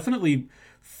that definitely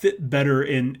fit better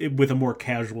with a more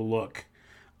casual look.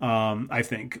 I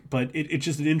think, but it's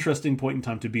just an interesting point in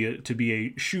time to be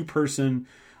a shoe person,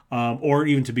 or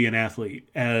even to be an athlete,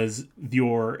 as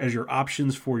your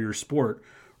options for your sport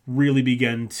really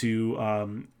begin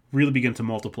to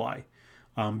multiply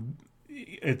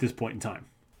at this point in time.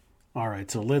 All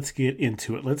right, so let's get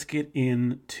into it. Let's get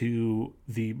into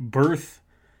the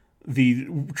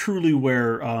truly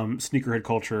where sneakerhead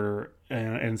culture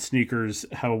and sneakers,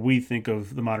 how we think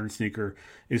of the modern sneaker,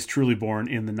 is truly born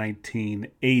in the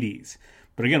 1980s.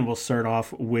 But again, we'll start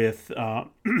off with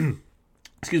the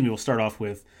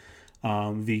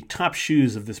top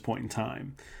shoes of this point in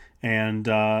time, and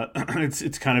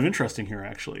it's kind of interesting here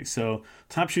actually. So,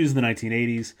 top shoes in the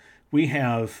 1980s, we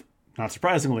have, not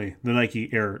surprisingly, the Nike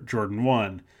Air Jordan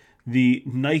 1, the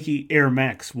Nike Air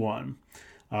Max 1,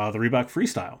 the Reebok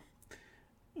Freestyle,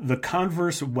 the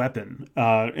Converse Weapon,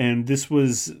 and this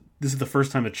is the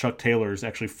first time that Chuck Taylors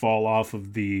actually fall off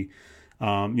of the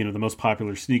the most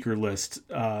popular sneaker list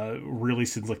really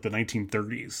since like the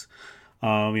 1930s.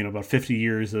 About 50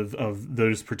 years of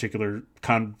those particular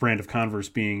brand of Converse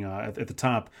being at the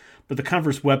top, but the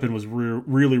Converse Weapon was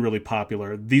really, really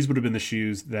popular. These would have been the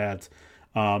shoes that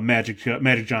Magic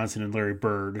Johnson and Larry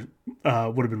Bird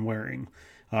would have been wearing,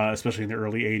 especially in the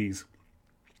early 80s.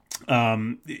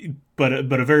 But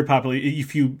a very popular.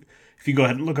 If you go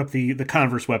ahead and look up the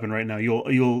Converse Weapon right now,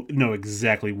 you'll know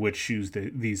exactly which shoes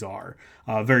these are.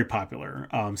 Very popular.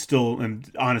 Still,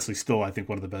 and honestly, still I think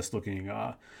one of the best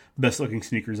looking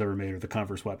sneakers ever made are the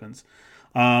Converse Weapons.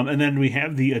 And then we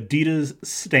have the Adidas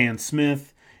Stan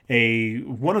Smith,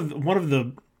 one of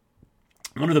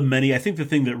the many. I think the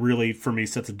thing that really for me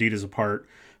sets Adidas apart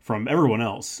from everyone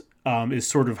else is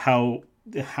sort of how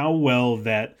well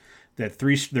there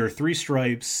are three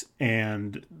stripes,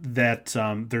 and that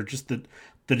they're just the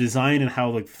design and how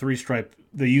like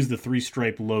they use the three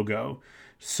stripe logo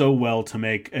so well to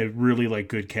make a really like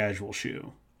good casual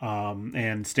shoe.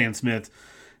 And Stan Smiths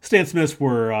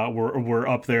were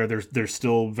up there. They're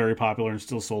still very popular and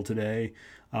still sold today.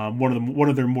 One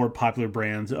of their more popular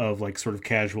brands of like sort of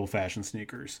casual fashion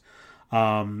sneakers.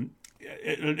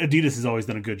 Adidas has always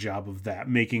done a good job of that,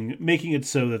 making it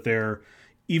so that they're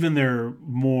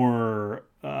more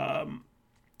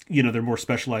they're more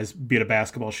specialized, be it a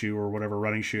basketball shoe or whatever,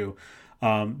 running shoe.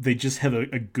 They just have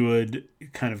a good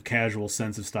kind of casual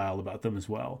sense of style about them as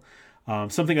well.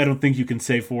 Something I don't think you can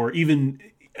say for even,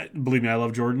 believe me, I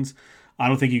love Jordans. I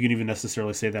don't think you can even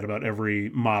necessarily say that about every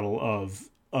model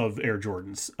of Air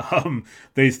Jordans.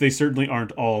 They certainly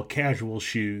aren't all casual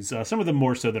shoes. Some of them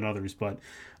more so than others, but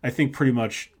I think pretty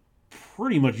much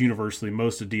universally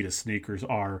most Adidas sneakers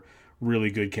are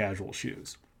really good casual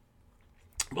shoes.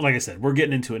 But like I said, we're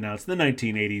getting into it now. It's the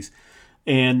 1980s,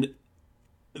 and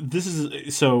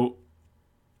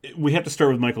we have to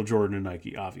start with Michael Jordan and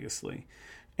Nike, obviously.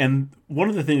 And one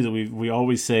of the things that we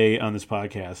always say on this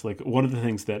podcast, like one of the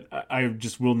things that I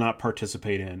just will not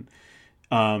participate in,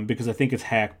 because I think it's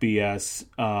hack BS,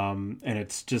 and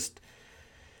it's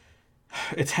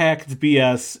hacked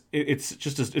BS.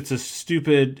 It's a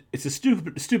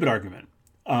stupid argument.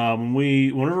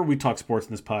 Whenever we talk sports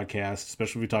in this podcast,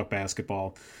 especially if we talk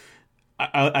basketball,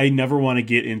 I never want to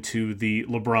get into the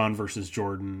LeBron versus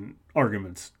Jordan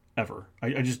arguments ever.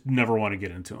 I just never want to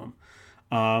get into them.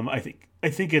 I think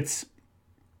it's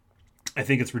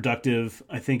reductive.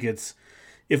 I think it's,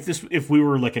 if we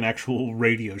were like an actual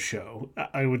radio show,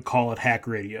 I would call it hack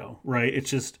radio, right? It's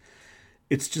just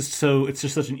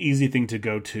such an easy thing to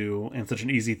go to, and such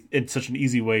an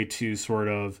easy way to sort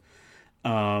of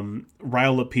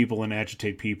rile up people and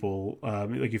agitate people.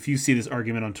 Like if you see this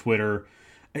argument on Twitter,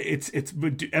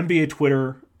 NBA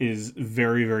Twitter is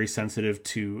very, very sensitive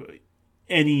to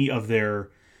any of their,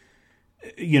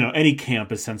 any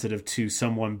camp is sensitive to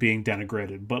someone being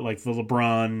denigrated. But like the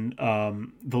LeBron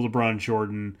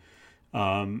Jordan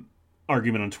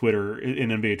argument on Twitter, in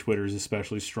NBA Twitter, is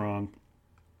especially strong.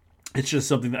 It's just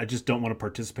something that I just don't want to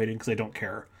participate in because I don't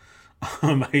care.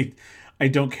 I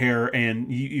don't care,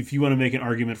 and if you want to make an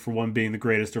argument for one being the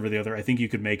greatest over the other, I think you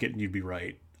could make it and you'd be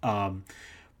right.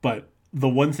 But the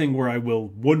one thing where I will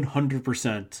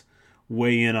 100%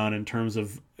 weigh in on in terms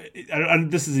of,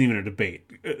 this isn't even a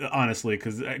debate, honestly,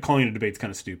 because calling it a debate is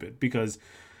kind of stupid. Because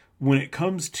when it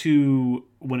comes to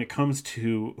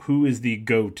who is the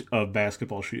GOAT of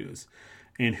basketball shoes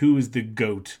and who is the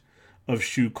GOAT of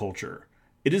shoe culture,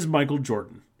 it is Michael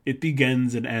Jordan. It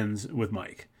begins and ends with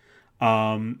Mike.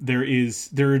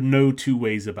 There are no two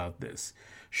ways about this.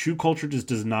 Shoe culture just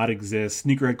does not exist.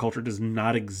 Sneakerhead culture does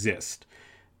not exist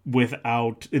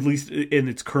without, at least in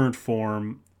its current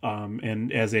form,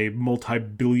 and as a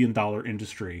multi-billion-dollar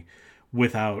industry,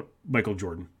 without Michael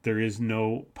Jordan. There is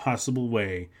no possible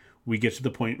way we get to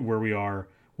the point where we are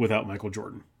without Michael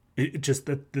Jordan. It just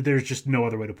that there's just no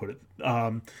other way to put it.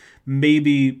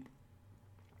 Maybe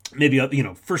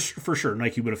for sure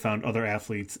Nike would have found other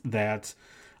athletes that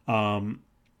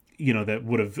that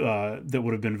would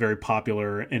have been very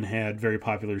popular and had very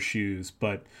popular shoes,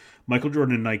 but Michael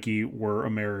Jordan and Nike were a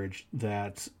marriage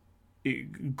that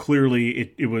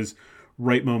clearly it was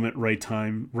right moment, right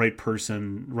time, right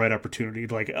person, right opportunity.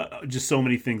 Like just so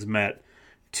many things met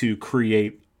to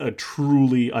create a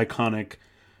truly iconic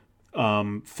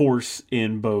force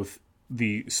in both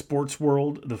the sports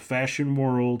world, the fashion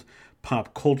world,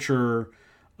 pop culture.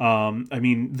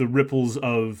 The ripples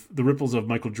of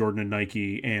Michael Jordan and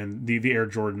Nike and the Air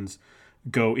Jordans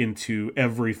go into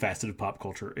every facet of pop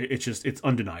culture. It's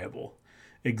undeniable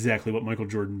exactly what Michael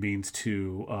Jordan means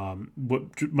to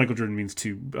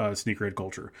sneakerhead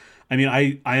culture. I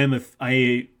mean, I'm a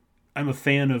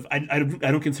fan of, I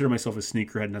don't consider myself a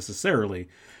sneakerhead necessarily,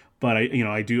 but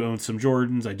I do own some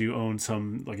Jordans. I do own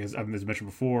some, like as mentioned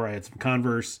before, I had some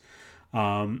Converse.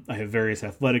 I have various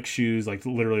athletic shoes, like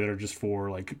literally that are just for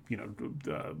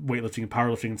weightlifting and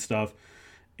powerlifting and stuff.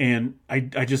 And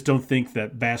I just don't think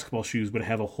that basketball shoes would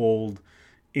have a hold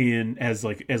in as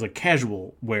a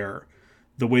casual wear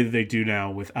the way that they do now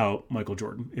without Michael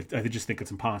Jordan. I just think it's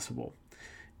impossible.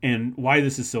 And why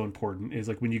this is so important is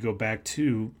like when you go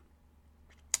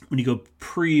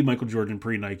pre Michael Jordan,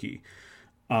 pre Nike,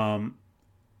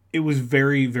 it was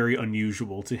very, very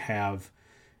unusual to have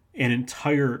an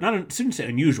entire, I shouldn't say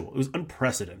unusual, it was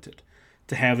unprecedented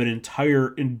to have an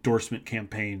entire endorsement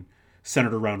campaign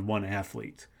centered around one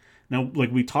athlete. Now,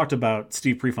 like we talked about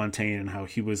Steve Prefontaine and how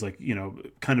he was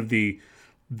kind of the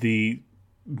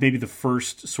maybe the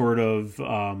first sort of,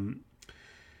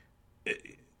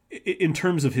 in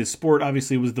terms of his sport,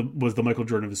 obviously was the Michael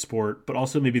Jordan of his sport, but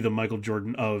also maybe the Michael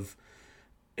Jordan of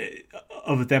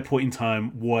at that point in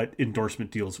time what endorsement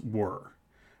deals were.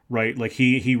 Right, like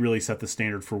he really set the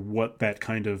standard for what that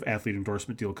kind of athlete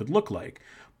endorsement deal could look like,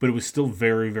 but it was still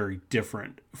very, very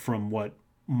different from what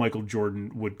Michael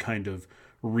Jordan would kind of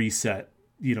reset,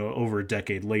 over a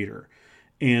decade later.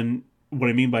 And what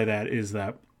I mean by that is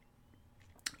that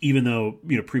even though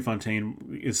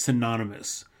Prefontaine is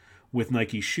synonymous with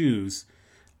Nike shoes,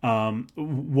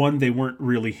 they weren't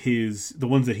really the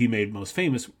ones that he made most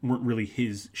famous weren't really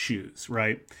his shoes,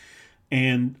 right?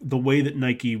 And the way that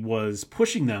Nike was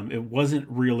pushing them, it wasn't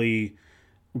really,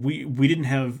 we didn't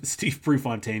have Steve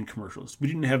Prefontaine commercials. We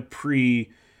didn't have we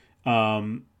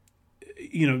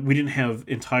didn't have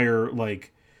entire,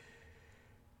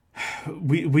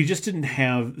 we just didn't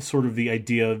have sort of the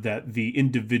idea that the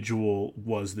individual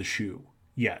was the shoe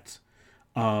yet.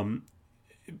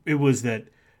 It was that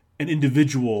an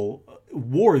individual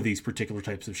wore these particular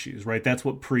types of shoes, right? That's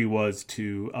what pre was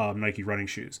to Nike running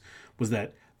shoes, was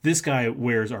that this guy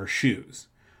wears our shoes.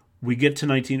 We get to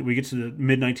the mid 1980s, we get to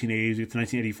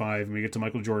 1985, and we get to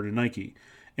Michael Jordan and Nike.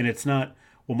 And it's not,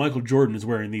 well, Michael Jordan is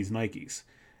wearing these Nikes.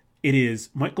 It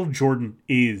is, Michael Jordan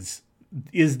is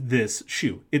this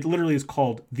shoe. It literally is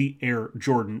called the Air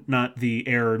Jordan, not the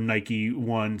Air Nike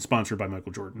one sponsored by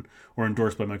Michael Jordan or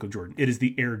endorsed by Michael Jordan. It is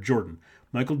the Air Jordan.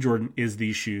 Michael Jordan is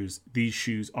these shoes. These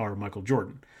shoes are Michael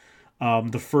Jordan.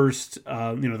 The first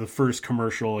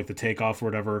commercial, like the takeoff or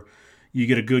whatever, you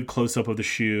get a good close up of the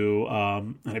shoe,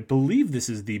 and I believe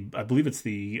it's the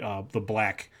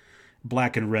black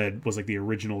and red was like the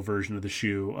original version of the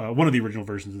shoe, one of the original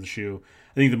versions of the shoe.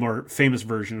 I think the more famous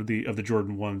version of the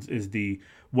Jordan ones is the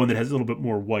one that has a little bit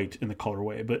more white in the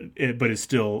colorway, but is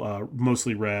still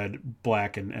mostly red,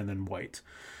 black, and then white.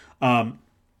 But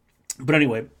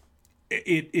anyway,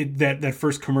 that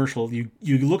first commercial, you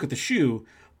look at the shoe,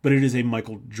 but it is a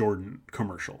Michael Jordan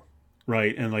commercial.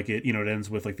 Right, and like it ends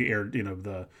with like the Air,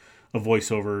 a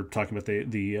voiceover talking about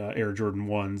the Air Jordan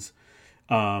 1s,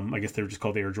 I guess they were just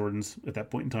called the Air Jordans at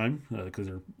that point in time because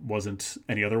there wasn't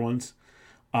any other ones.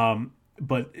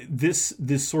 But this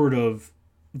sort of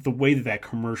the way that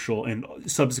commercial and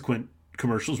subsequent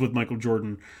commercials with Michael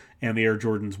Jordan and the Air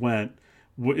Jordans went,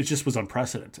 it just was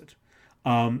unprecedented.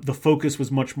 The focus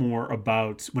was much more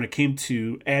about when it came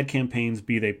to ad campaigns,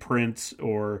 be they print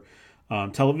or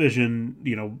television,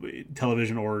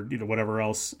 or whatever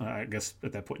else. I guess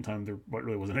at that point in time there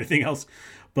really wasn't anything else,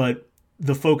 but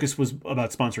the focus was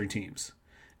about sponsoring teams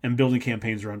and building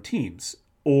campaigns around teams,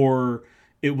 or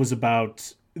it was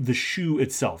about the shoe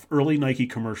itself. Early Nike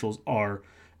commercials are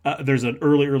there's an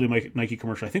early Nike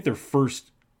commercial. I think their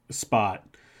first spot,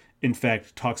 in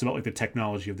fact, talks about like the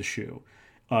technology of the shoe.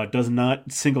 Does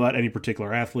not single out any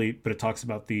particular athlete, but it talks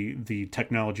about the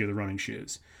technology of the running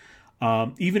shoes.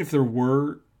 Even if there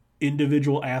were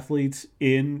individual athletes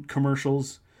in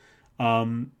commercials,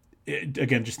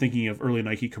 again, just thinking of early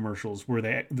Nike commercials where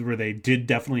they did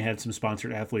definitely had some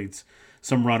sponsored athletes,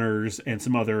 some runners and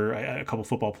some other, a couple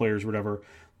football players, whatever.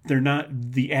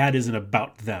 The ad isn't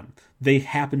about them. They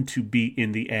happen to be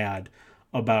in the ad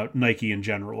about Nike in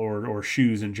general or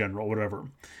shoes in general, whatever.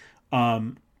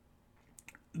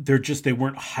 They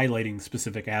weren't highlighting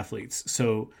specific athletes.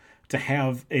 So to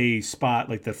have a spot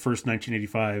like the first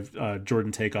 1985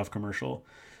 Jordan Takeoff commercial,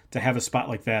 to have a spot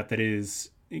like that is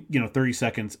 30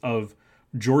 seconds of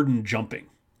Jordan jumping,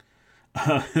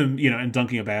 and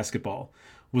dunking a basketball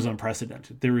was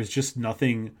unprecedented. There was just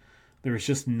nothing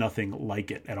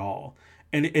like it at all.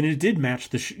 And it did match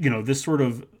this sort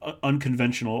of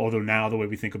unconventional, although now the way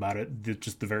we think about it,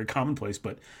 just the very commonplace,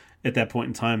 but at that point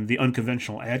in time, the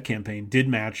unconventional ad campaign did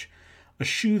match a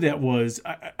shoe that was,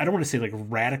 I don't want to say like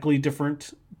radically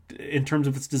different in terms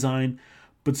of its design,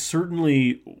 but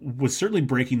certainly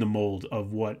breaking the mold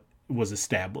of what was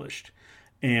established.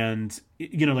 And,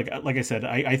 like I said,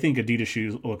 I think Adidas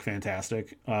shoes look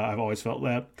fantastic. I've always felt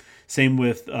that. Same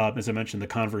with, as I mentioned, the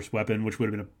Converse Weapon, which would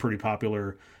have been a pretty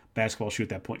popular basketball shoe at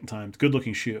that point in time. It's a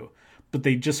good-looking shoe. But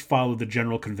they just followed the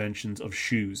general conventions of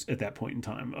shoes at that point in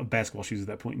time, of basketball shoes at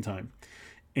that point in time.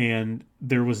 And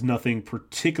there was nothing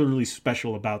particularly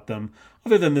special about them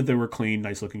other than that they were clean,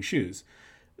 nice-looking shoes.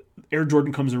 Air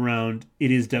Jordan comes around.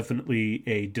 It is definitely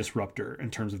a disruptor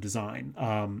in terms of design.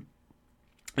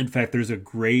 In fact, there's a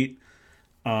great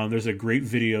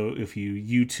video if you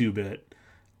YouTube it.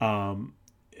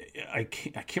 I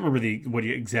can't remember what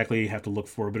you exactly have to look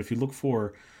for, but if you look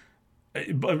for,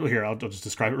 but here I'll just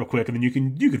describe it real quick, and then you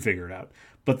can figure it out.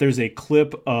 But there's a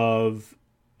clip of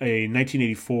a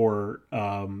 1984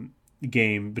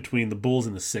 game between the Bulls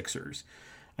and the Sixers.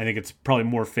 I think it's probably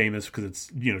more famous because it's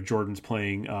Jordan's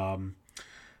playing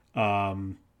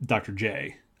Dr.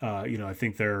 J. I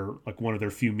think they're like one of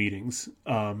their few meetings.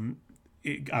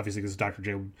 Obviously, because Dr.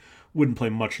 J wouldn't play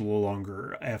much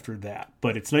longer after that.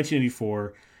 But it's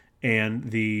 1984, and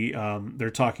they're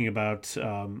talking about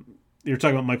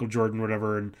Michael Jordan, or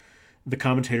whatever, and the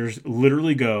commentators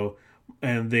literally go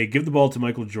and they give the ball to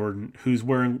Michael Jordan, who's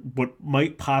wearing what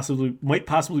might possibly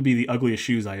be the ugliest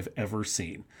shoes I have ever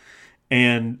seen.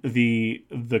 And the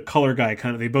color guy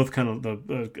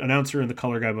the announcer and the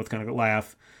color guy both kind of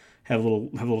laugh, have a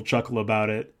little chuckle about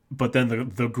it. But then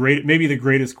the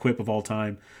greatest quip of all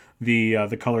time,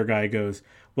 the color guy goes,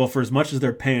 "Well, for as much as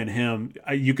they're paying him,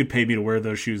 you could pay me to wear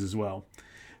those shoes as well."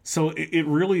 So it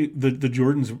really, the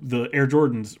Jordans, the Air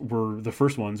Jordans were the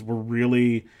first ones, were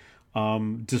really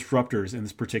disruptors in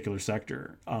this particular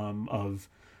sector of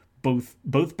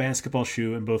both basketball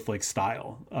shoe and both like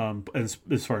style. As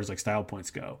far as like style points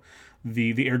go,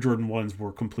 the Air Jordan 1s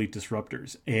were complete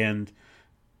disruptors, and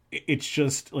it's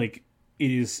just like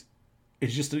it's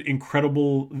just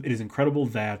incredible. It is incredible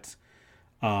that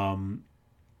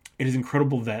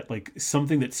like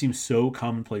something that seems so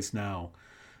commonplace now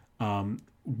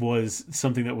was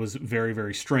something that was very,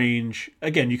 very strange.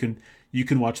 Again, you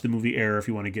can watch the movie Air if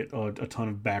you want to get a ton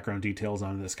of background details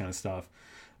on this kind of stuff.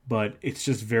 But it's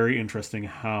just very interesting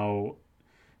how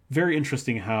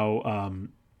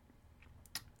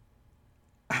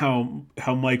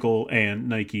Michael and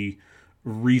Nike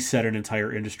reset an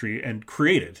entire industry and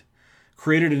created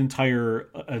an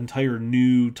entire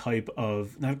new type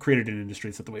of, not created an industry,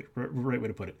 it's not the right way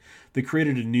to put it. They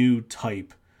created a new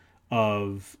type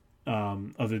of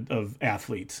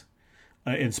athletes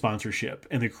in sponsorship,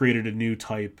 and they created a new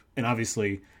type, and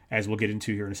obviously, as we'll get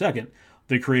into here in a second,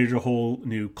 they created a whole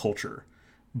new culture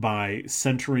by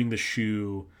centering the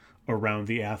shoe around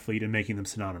the athlete and making them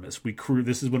synonymous.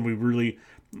 This is when we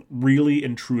really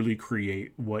and truly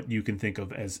create what you can think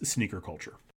of as sneaker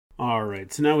culture. All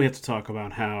right, so now we have to talk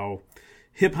about how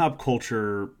hip-hop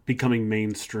culture becoming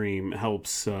mainstream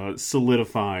helps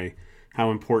solidify how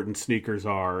important sneakers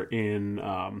are in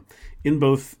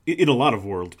both in a lot of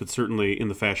worlds, but certainly in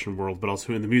the fashion world, but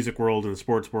also in the music world and the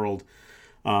sports world,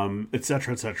 et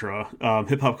cetera, et cetera.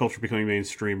 Hip hop culture becoming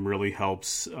mainstream really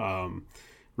helps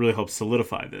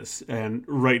solidify this. And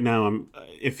right now,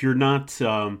 if you're not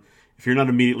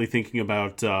immediately thinking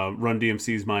about Run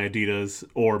DMC's My Adidas,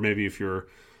 or maybe if you're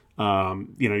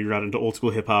you're not into old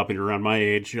school hip hop and you're around my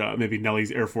age, maybe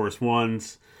Nelly's Air Force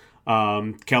Ones,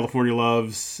 California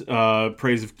Loves,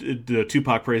 praise of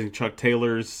Tupac praising Chuck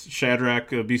Taylor's, Shadrach,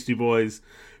 Beastie Boys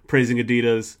praising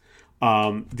Adidas.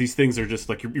 These things are just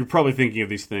like you're probably thinking of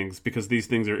these things because these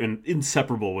things are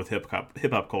inseparable with hip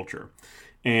hop culture,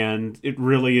 and it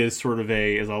really is sort of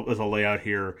as I'll lay out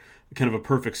here, kind of a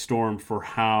perfect storm for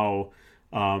how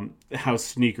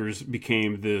sneakers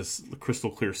became this crystal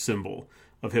clear symbol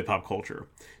of hip hop culture.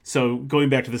 So going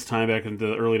back to this time, back in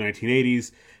the early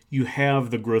 1980s, you have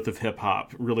the growth of hip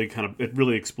hop it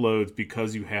really explodes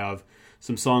because you have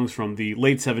some songs from the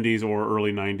late 70s or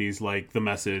early 90s, like The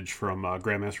Message from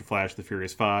Grandmaster Flash, The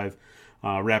Furious Five,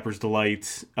 Rapper's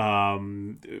Delight, I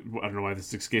don't know why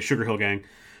this escapes, Sugar Hill Gang.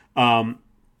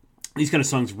 These kind of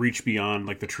songs reach beyond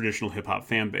like the traditional hip hop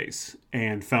fan base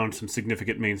and found some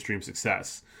significant mainstream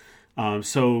success.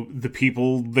 So the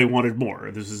people, they wanted more.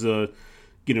 This is a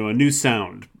new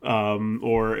sound,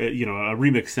 or a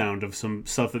remix sound of some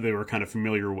stuff that they were kind of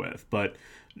familiar with, but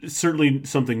certainly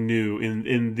something new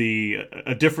in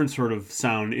a different sort of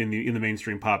sound in the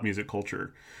mainstream pop music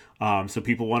culture. So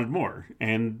people wanted more,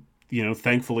 and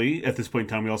thankfully at this point in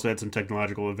time we also had some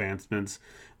technological advancements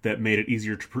that made it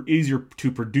easier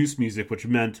to produce music, which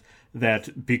meant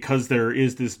that because there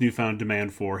is this newfound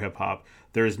demand for hip hop,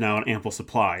 there is now an ample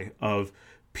supply of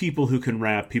people who can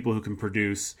rap, people who can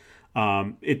produce.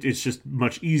 It's just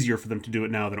much easier for them to do it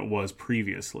now than it was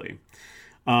previously.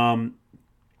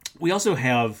 We also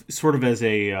have sort of as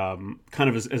a kind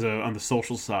of as a on the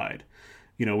social side,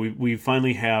 we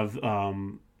finally have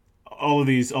all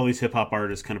these hip hop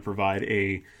artists kind of provide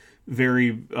a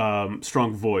very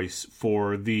strong voice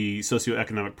for the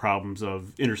socioeconomic problems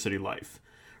of inner city life,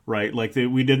 right? Like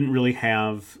we didn't really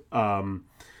have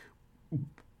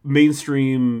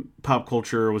mainstream pop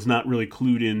culture was not really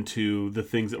clued into the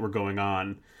things that were going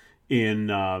on in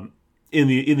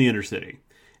the inner city.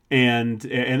 And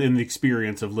in the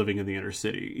experience of living in the inner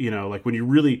city, like when you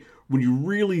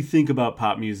really think about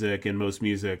pop music and most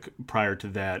music prior to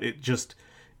that,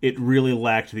 it really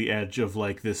lacked the edge of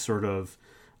like this sort of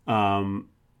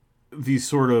these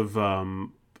sort of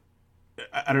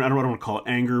I don't want to call it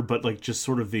anger, but like just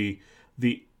sort of the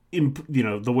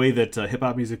way that hip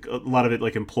hop music, a lot of it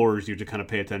like implores you to kind of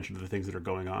pay attention to the things that are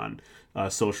going on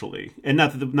socially, and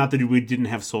not that we didn't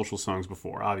have social songs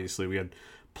before. Obviously, we had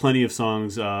plenty of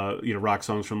songs, rock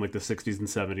songs from like the 60s and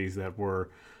 70s that were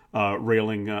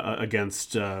railing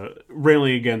against the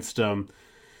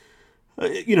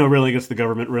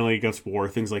government, railing against war,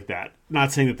 things like that.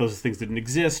 Not saying that those things didn't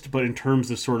exist, but in terms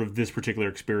of sort of this particular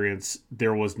experience,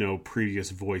 there was no previous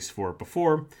voice for it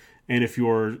before. And if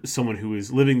you're someone who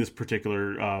is living this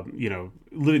particular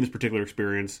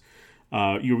experience,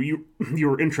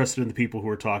 you're interested in the people who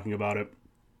are talking about it,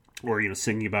 or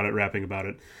singing about it, rapping about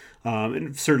it.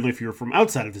 And certainly if you're from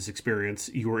outside of this experience,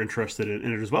 you were interested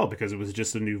in it as well, because it was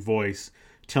just a new voice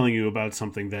telling you about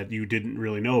something that you didn't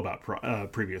really know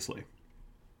about previously.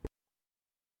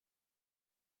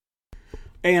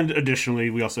 And additionally,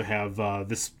 we also have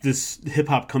this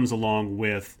hip-hop comes along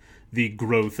with the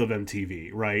growth of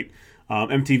MTV, right?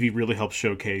 MTV really helps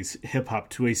showcase hip-hop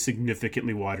to a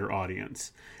significantly wider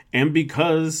audience. And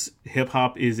because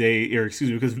hip-hop because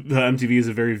MTV is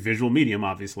a very visual medium,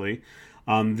 obviously,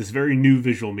 this very new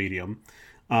visual medium,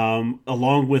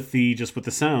 along with the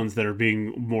sounds that are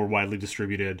being more widely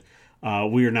distributed,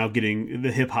 we are now getting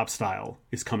the hip hop style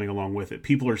is coming along with it.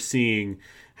 People are seeing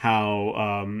how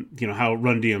Run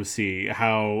DMC,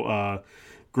 how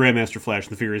Grandmaster Flash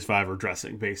and the Furious Five are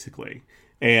dressing, basically,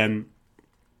 and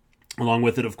along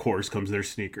with it, of course, comes their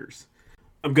sneakers.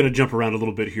 I'm going to jump around a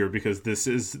little bit here because this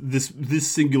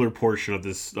singular portion of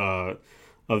this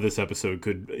episode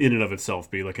could in and of itself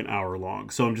be like an hour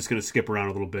long. So I'm just going to skip around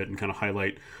a little bit and kind of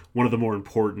highlight one of the more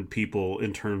important people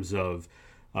in terms of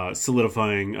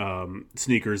solidifying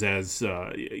sneakers as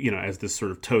as this sort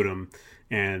of totem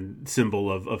and symbol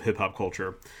of hip hop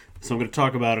culture. So I'm going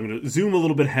to zoom a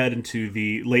little bit ahead into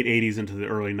the late 80s into the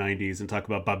early 90s and talk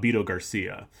about Bobbito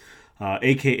Garcia.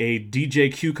 aka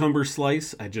DJ Cucumber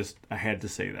Slice. I had to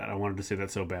say that. I wanted to say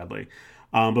that so badly.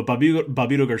 But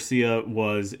Babito Garcia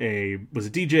was a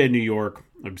DJ in New York.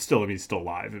 He's still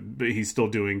alive, but he's still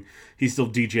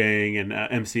DJing and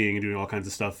MCing and doing all kinds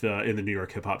of stuff in the New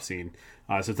York hip hop scene.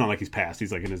 So it's not like he's passed.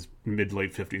 He's like in his mid to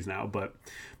late 50s now. But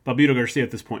Babito Garcia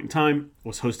at this point in time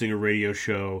was hosting a radio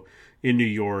show in New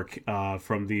York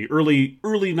from the early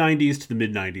 90s to the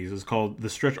mid 90s. It was called the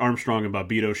Stretch Armstrong and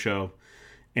Babito Show,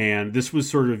 and this was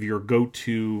sort of your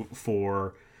go-to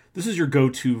for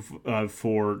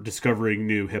discovering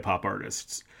new hip hop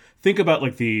artists. Think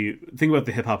about the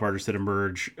hip hop artists that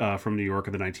emerge from New York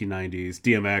in the 1990s: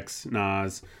 DMX,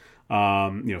 Nas,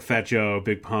 Fat Joe,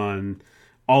 Big Pun.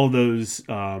 All of those,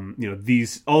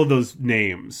 all of those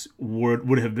names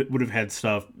would have had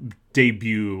stuff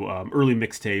debut, early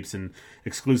mixtapes and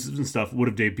exclusives and stuff would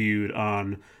have debuted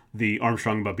on the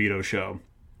Armstrong and Babito show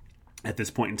at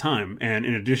this point in time. And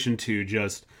in addition to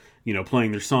just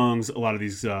playing their songs, a lot of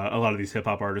these hip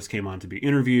hop artists came on to be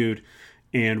interviewed.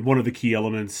 And one of the key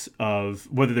elements of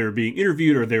whether they were being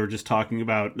interviewed or they were just talking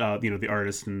about the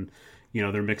artist and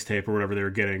their mixtape or whatever they were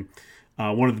getting.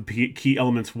 One of the key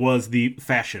elements was the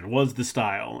fashion, was the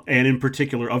style, and of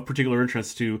particular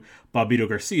interest to Babito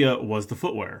Garcia was the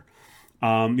footwear.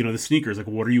 The sneakers, like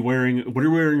what are you wearing? What are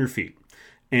you wearing on your feet?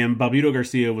 And Babito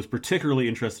Garcia was particularly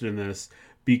interested in this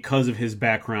because of his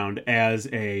background as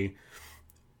a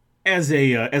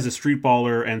street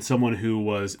baller and someone who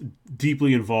was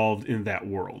deeply involved in that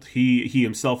world. He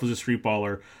himself was a street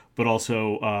baller, but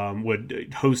also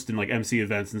would host and MC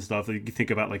events and stuff. You think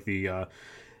about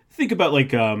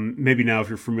maybe now if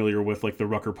you're familiar with the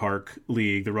Rucker Park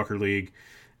League, the Rucker League,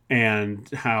 and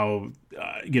how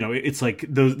it's like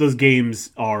those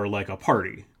games are like a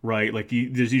party, right?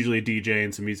 There's usually a DJ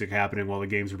and some music happening while the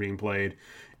games are being played.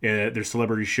 There's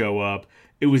celebrities show up.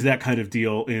 It was that kind of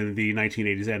deal in the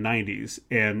 1980s and 90s,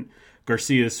 and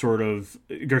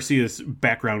Garcia's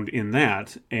background in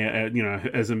that,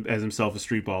 as himself a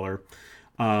street baller,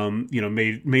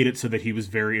 made it so that he was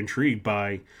very intrigued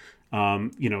by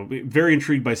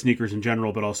sneakers in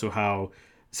general, but also how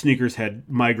sneakers had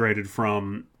migrated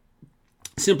from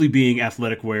simply being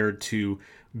athletic wear to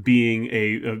being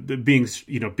a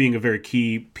very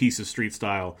key piece of street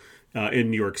style in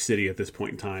New York City at this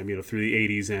point in time. Through the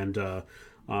 80s and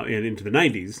into the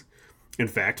 90s. In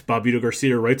fact, Babito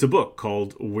Garcia writes a book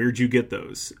called "Where'd You Get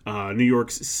Those?" New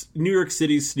York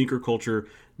City's Sneaker Culture,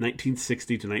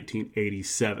 1960 to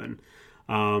 1987.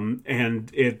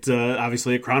 And it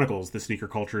obviously it chronicles the sneaker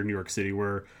culture in New York City,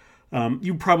 where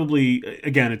you probably,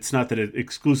 again, it's not that it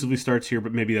exclusively starts here,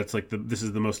 but maybe that's this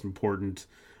is the most important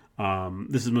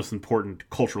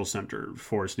cultural center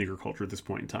for sneaker culture at this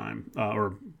point in time,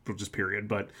 or just period.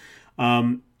 But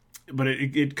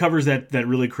it covers that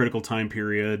really critical time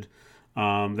period,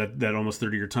 that almost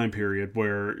 30-year time period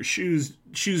where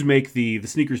the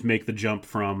sneakers make the jump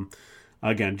from,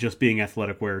 again, just being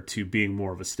athletic wear to being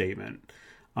more of a statement.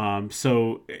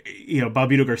 So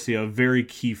Babito Garcia, a very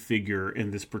key figure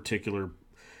in this particular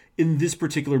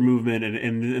movement and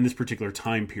in this particular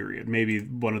time period, maybe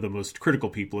one of the most critical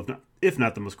people, if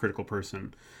not the most critical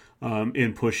person,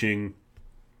 in pushing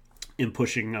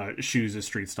shoes as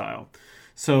street style.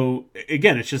 So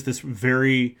again, it's just this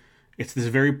very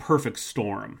perfect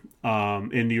storm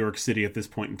in New York City at this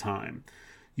point in time.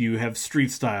 You have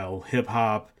street style, hip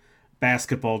hop,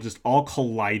 basketball, just all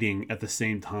colliding at the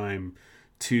same time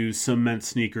to cement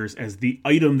sneakers as the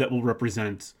item that will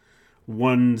represent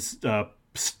one's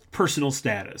personal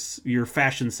status, your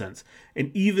fashion sense,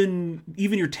 and even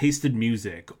your tasted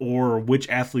music or which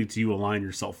athletes you align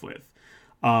yourself with.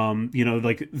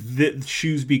 The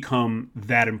shoes become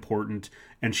that important,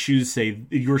 and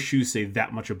your shoes say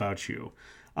that much about you.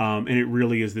 And it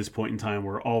really is this point in time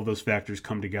where all of those factors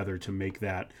come together to make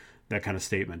that kind of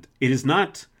statement. It is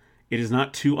not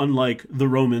too unlike the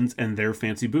Romans and their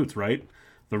fancy boots, right?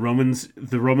 The Romans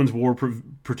wore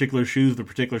particular shoes, the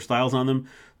particular styles on them,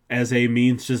 as a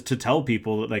means just to tell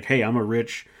people that, hey, I'm a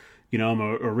rich, some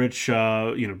kind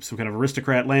of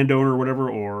aristocrat landowner or whatever,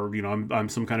 or I'm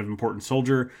some kind of important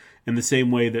soldier. In the same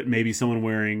way that maybe someone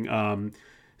wearing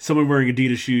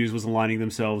Adidas shoes was aligning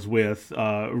themselves with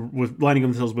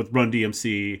Run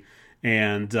DMC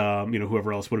and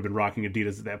whoever else would have been rocking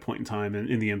Adidas at that point in time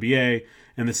in the NBA,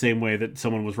 and the same way that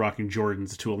someone was rocking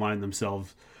Jordans to align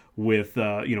themselves with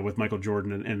Michael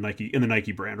Jordan and Nike and the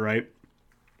Nike brand, right?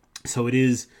 So it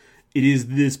is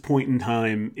this point in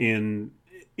time in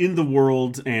the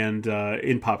world and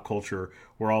in pop culture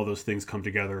where all those things come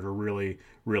together in a really,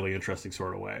 really interesting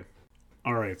sort of way.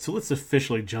 All right, so let's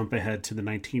officially jump ahead to the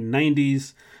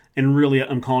 1990s. And really,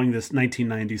 I'm calling this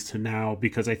 1990s to now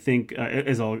because I think,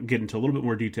 as I'll get into a little bit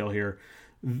more detail here,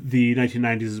 the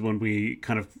 1990s is when we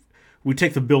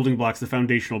take the building blocks, the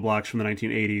foundational blocks from the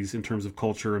 1980s in terms of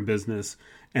culture and business,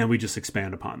 and we just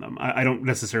expand upon them. I don't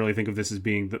necessarily think of this as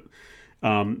being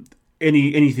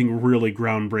anything really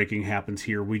groundbreaking happens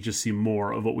here. We just see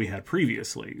more of what we had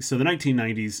previously. So the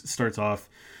 1990s starts off.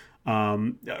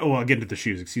 I'll get into the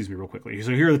shoes, excuse me, real quickly.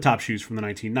 So here are the top shoes from the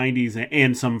 1990s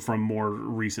and some from more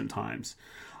recent times.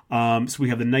 So we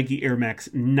have the Nike Air Max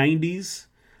 90s.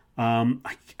 I'm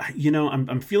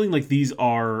feeling like these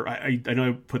are, I know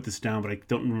I put this down, but I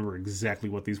don't remember exactly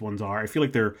what these ones are. I feel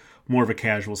like they're more of a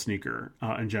casual sneaker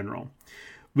in general.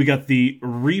 We got the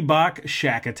Reebok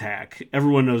Shack Attack.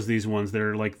 Everyone knows these ones.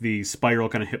 They're like the spiral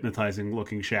kind of hypnotizing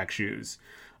looking Shack shoes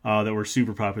that were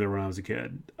super popular when I was a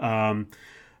kid.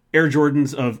 Air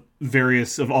Jordans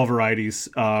of all varieties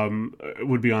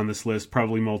would be on this list.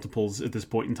 Probably multiples at this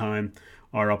point in time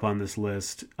are up on this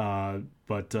list. So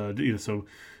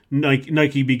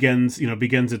Nike begins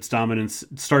its dominance,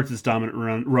 starts its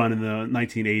dominant run in the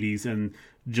 1980s and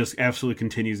just absolutely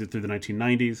continues it through the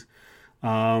 1990s.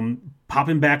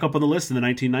 Popping back up on the list in the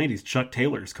 1990s, Chuck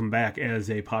Taylors come back as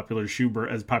a popular shoe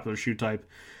type,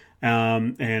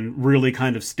 and really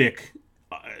kind of stick.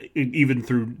 Even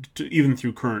through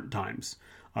current times,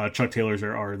 Chuck Taylors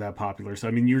are that popular. So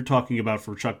I mean, you're talking about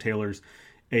for Chuck Taylors,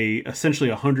 essentially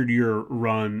 100-year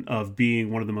run of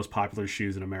being one of the most popular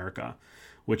shoes in America,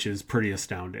 which is pretty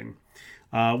astounding.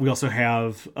 We also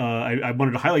have I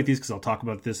wanted to highlight these because I'll talk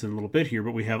about this in a little bit here,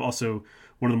 but we have also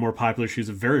one of the more popular shoes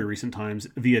of very recent times,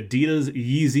 the Adidas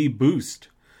Yeezy Boost.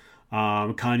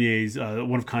 Kanye's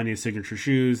one of Kanye's signature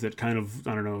shoes that kind of,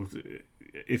 I don't know.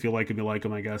 If you like him, you like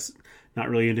him, I guess. Not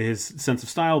really into his sense of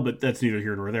style, but that's neither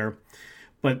here nor there.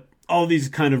 But all of these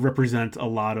kind of represent a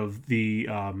lot of the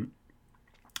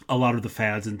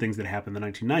fads and things that happened in the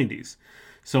 1990s.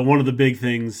 So one of the big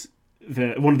things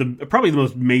probably the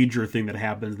most major thing that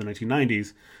happens in the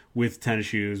 1990s with tennis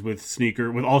shoes, with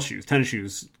all shoes, tennis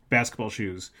shoes, basketball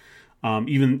shoes,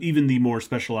 even the more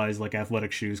specialized like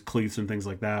athletic shoes, cleats and things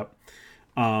like that.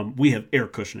 We have air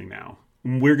cushioning now.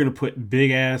 We're going to put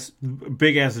big ass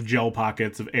gel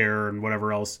pockets of air and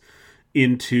whatever else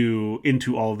into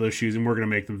all of those shoes, and we're going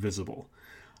to make them visible.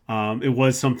 It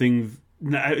was something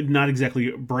not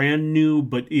exactly brand new,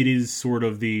 but it is sort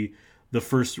of the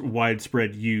first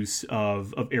widespread use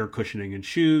of air cushioning in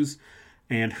shoes.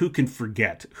 And who can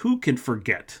forget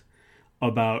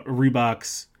about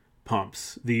Reebok's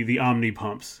pumps, the Omni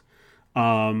pumps?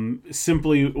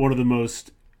 Simply one of the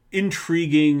most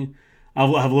intriguing.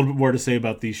 I'll have a little bit more to say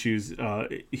about these shoes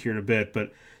here in a bit,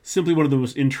 but simply one of the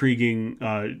most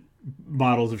intriguing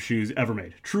models of shoes ever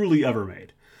made, truly ever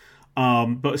made.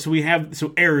 So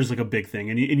air is like a big thing,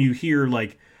 and you hear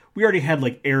like we already had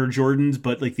like Air Jordans,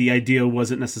 but like the idea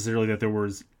wasn't necessarily that there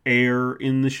was air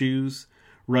in the shoes,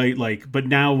 right? Like, but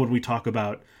now when we talk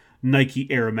about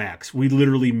Nike Air Max, we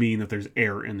literally mean that there's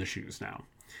air in the shoes now.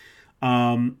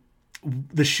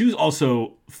 The shoes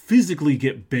also physically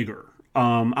get bigger.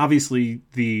 Obviously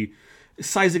the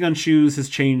sizing on shoes has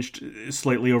changed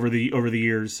slightly over the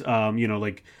years.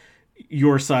 Like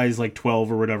your size, like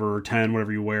 12 or whatever, or 10,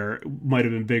 whatever you wear, might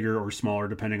have been bigger or smaller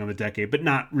depending on the decade, but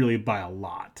not really by a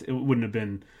lot. It wouldn't have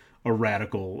been a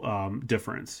radical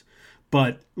difference.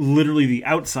 But literally the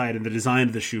outside and the design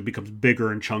of the shoe becomes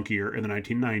bigger and chunkier in the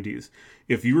 1990s.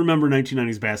 If you remember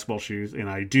 1990s basketball shoes, and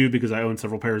I do because I own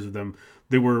several pairs of them,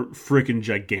 they were freaking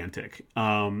gigantic.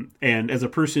 And as a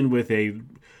person with a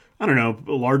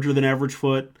larger than average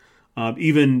foot,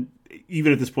 even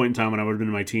at this point in time when I would have been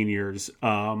in my teen years,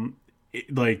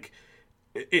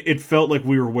 it felt like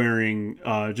we were wearing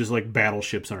just like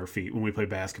battleships on our feet when we played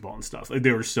basketball and stuff. Like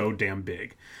they were so damn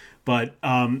big. But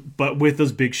with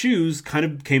those big shoes,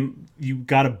 you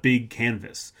got a big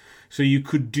canvas. So you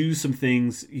could do some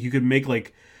things. You could make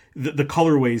like the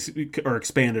colorways are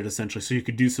expanded essentially. So you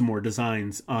could do some more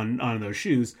designs on those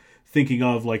shoes. Thinking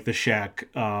of like the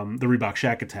Reebok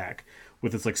Shack Attack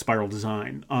with its like spiral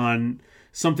design on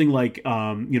something like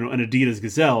an Adidas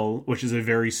Gazelle, which is a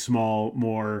very small,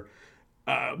 more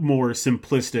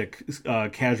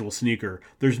simplistic casual sneaker.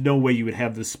 There's no way you would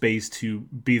have the space to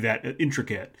be that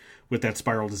intricate with that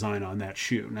spiral design on that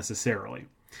shoe necessarily.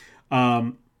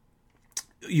 You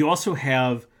also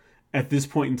have at this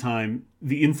point in time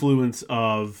the influence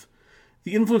of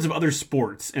other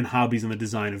sports and hobbies in the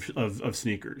design of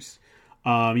sneakers.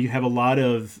 You have a lot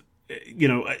of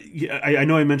I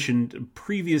know I mentioned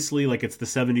previously like it's the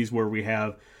 70s where we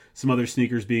have some other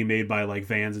sneakers being made by like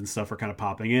Vans and stuff are kind of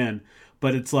popping in,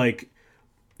 but it's like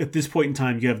at this point in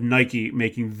time, you have Nike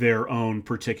making their own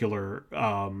particular,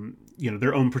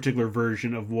 their own particular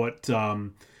version of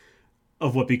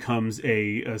what becomes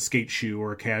a skate shoe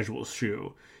or a casual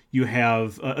shoe. You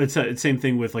have it's the same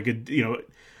thing with like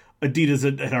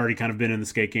Adidas had already kind of been in the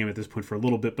skate game at this point for a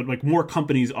little bit, but like more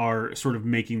companies are sort of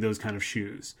making those kind of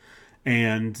shoes,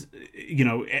 and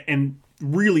and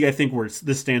really I think where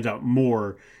this stands out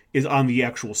more is on the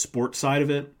actual sports side of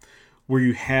it, where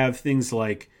you have things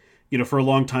like, for a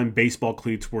long time, baseball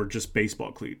cleats were just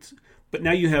baseball cleats. But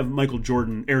now you have Michael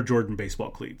Jordan, Air Jordan baseball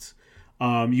cleats.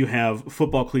 You have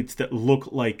football cleats that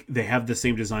look like they have the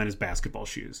same design as basketball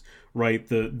shoes, right?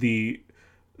 The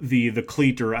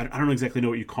cleat, or I don't exactly know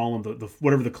what you call them, the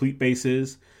whatever the cleat base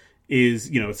is,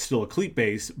 it's still a cleat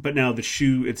base, but now the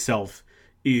shoe itself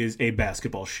is a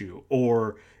basketball shoe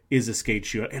or is a skate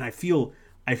shoe. And I feel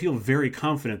very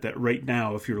confident that right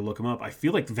now, if you were to look them up, I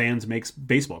feel like Vans makes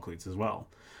baseball cleats as well.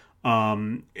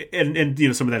 And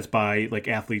some of that's by like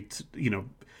athletes,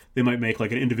 they might make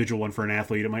like an individual one for an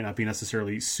athlete. It might not be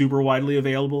necessarily super widely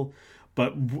available,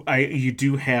 but you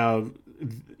do have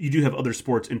other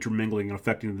sports intermingling and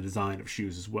affecting the design of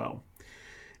shoes as well.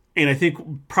 And I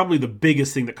think probably the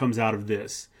biggest thing that comes out of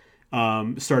this,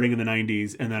 starting in the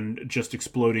 90s and then just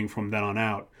exploding from then on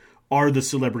out, are the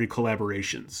celebrity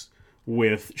collaborations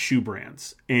with shoe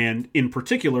brands. And in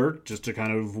particular, just to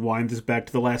kind of wind this back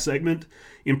to the last segment,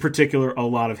 in particular, a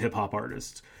lot of hip-hop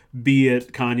artists, be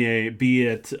it Kanye, be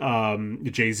it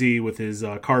Jay-Z with his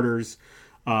Carters.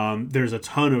 There's a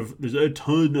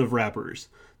ton of rappers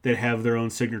that have their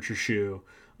own signature shoe,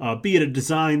 be it a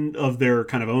design of their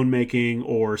kind of own making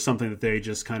or something that they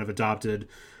just kind of adopted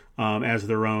as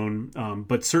their own.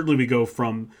 But certainly we go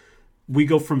from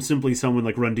simply someone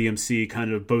like Run DMC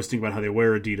kind of boasting about how they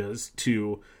wear Adidas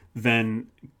to then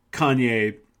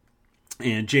Kanye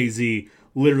and Jay-Z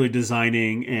literally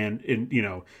designing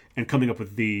and coming up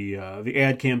with the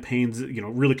ad campaigns,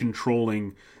 really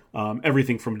controlling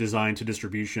everything from design to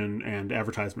distribution and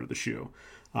advertisement of the shoe,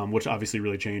 which obviously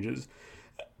really changes.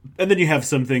 And then you have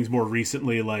some things more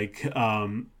recently, like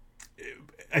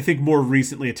I think more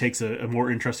recently it takes a more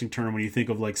interesting turn when you think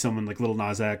of like someone like Lil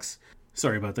Nas X.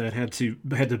 Sorry about that. Had to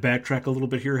backtrack a little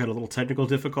bit here. Had a little technical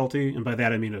difficulty, and by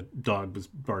that I mean a dog was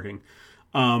barking.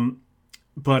 So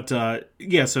just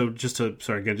to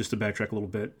backtrack a little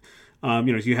bit.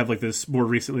 You have like this more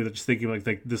recently, just thinking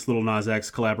like this Lil Nas X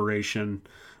collaboration,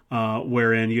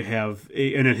 wherein you have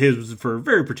and it was for a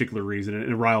very particular reason, and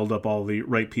it riled up all the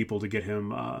right people to get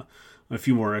him a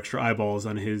few more extra eyeballs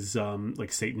on his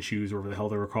like Satan shoes or whatever the hell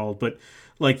they were called. But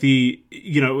like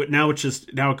now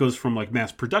it goes from like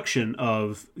mass production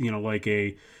of like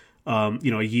a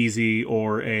Yeezy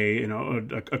or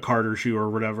a Carter shoe or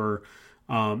whatever.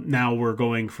 Now we're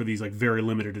going for these like very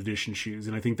limited edition shoes,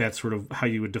 and I think that's sort of how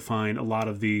you would define a lot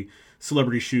of the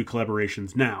celebrity shoe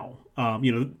collaborations now.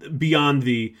 Beyond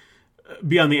the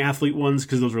athlete ones,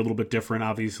 because those are a little bit different.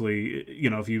 Obviously,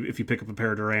 if you pick up a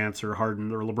pair of Durant's or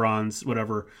Harden or LeBron's,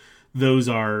 whatever, those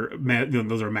are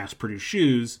mass produced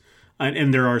shoes,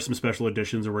 and there are some special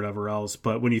editions or whatever else.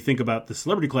 But when you think about the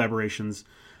celebrity collaborations,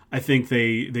 I think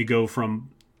they go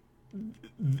from,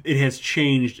 it has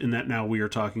changed in that now we are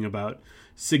talking about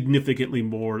significantly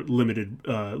more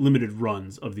limited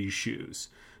runs of these shoes.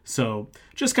 So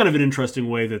just kind of an interesting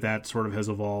way that sort of has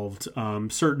evolved.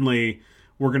 Certainly,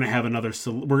 we're gonna have another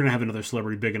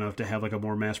celebrity big enough to have like a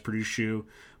more mass produced shoe,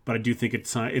 but I do think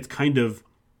it's kind of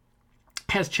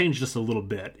has changed just a little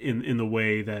bit in the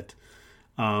way that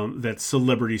that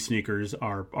celebrity sneakers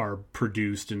are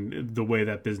produced and the way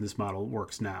that business model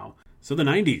works now. So the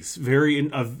 90s,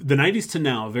 the 90s to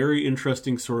now, very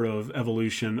interesting sort of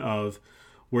evolution of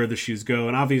where the shoes go.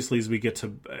 And obviously, as we get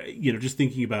to, just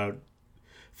thinking about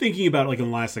like in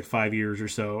the last like 5 years or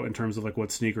so in terms of like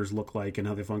what sneakers look like and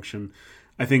how they function,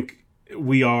 I think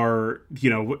we're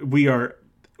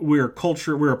a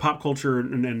culture, we're a pop culture,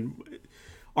 and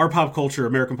our pop culture,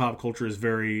 American pop culture, is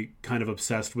very kind of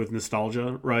obsessed with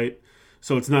nostalgia, right?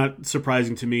 So it's not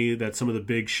surprising to me that some of the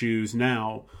big shoes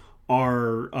now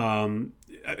are,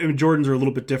 Jordans are a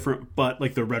little bit different, but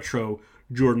like the retro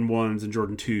Jordan 1s and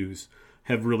Jordan 2s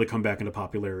have really come back into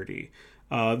popularity.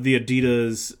 The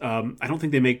Adidas, I don't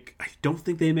think they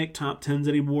make top 10s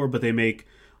anymore, but they make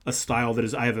a style that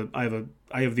is, I have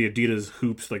the Adidas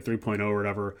Hoops like 3.0 or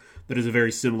whatever, that is a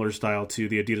very similar style to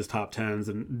the Adidas top 10s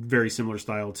and very similar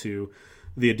style to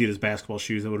the Adidas basketball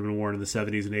shoes that would have been worn in the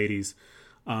 70s and 80s.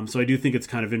 So I do think it's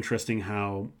kind of interesting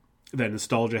how that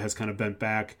nostalgia has kind of bent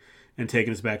back and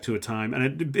taken us back to a time.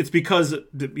 And it's because,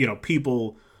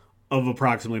 people of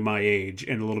approximately my age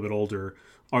and a little bit older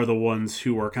are the ones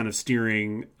who are kind of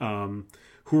steering,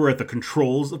 who who are at the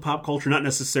controls of pop culture, not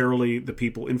necessarily the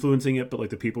people influencing it, but like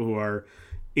the people who are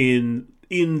in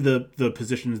the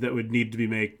positions that would need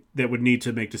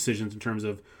to make decisions in terms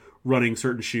of running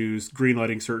certain shoes,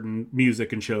 greenlighting certain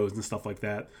music and shows and stuff like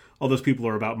that. All those people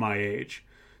are about my age.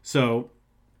 So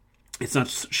it's not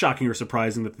shocking or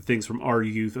surprising that the things from our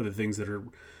youth are the things that are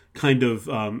kind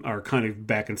of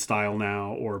back in style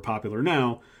now or popular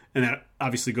now. And that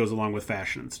obviously goes along with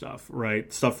fashion and stuff,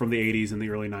 right? Stuff from the 80s and the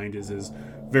early 90s is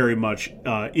very much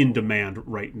in demand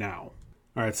right now.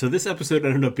 All right, so this episode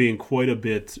ended up being quite a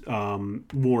bit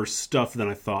more stuff than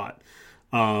I thought.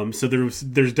 So there's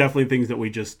definitely things that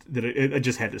I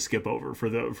just had to skip over for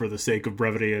the sake of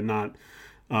brevity and not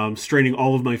straining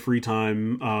all of my free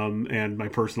time and my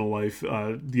personal life,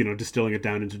 distilling it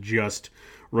down into just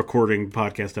recording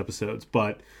podcast episodes.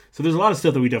 But so there's a lot of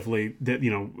stuff that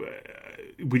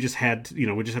we just have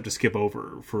to skip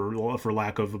over for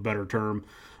lack of a better term.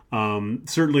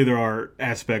 Certainly there are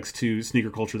aspects to sneaker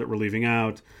culture that we're leaving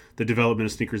out, the development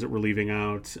of sneakers that we're leaving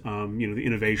out, the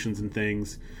innovations and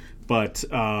things. But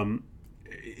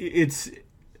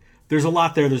there's a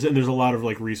lot there. There's a lot of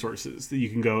like resources that you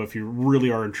can go if you really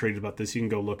are intrigued about this. You can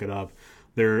go look it up.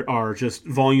 There are just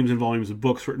volumes and volumes of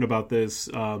books written about this,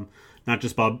 not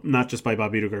just by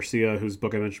Bobito Garcia, whose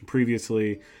book I mentioned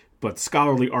previously, but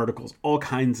scholarly articles, all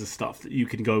kinds of stuff that you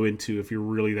can go into if you're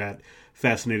really that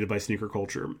fascinated by sneaker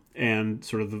culture and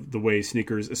sort of the way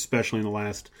sneakers, especially in the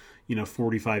last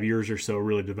 45 years or so,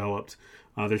 really developed.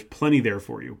 There's plenty there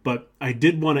for you. But I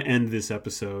did want to end this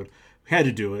episode. We had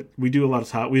to do it. We do a lot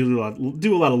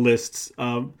of lists.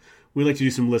 We like to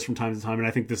do some lists from time to time, and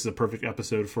I think this is a perfect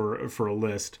episode for a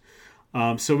list.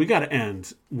 So we got to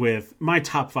end with my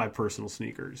top 5 personal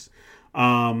sneakers.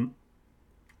 And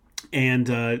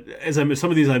some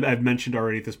of these I've mentioned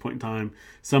already at this point in time.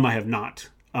 Some I have not.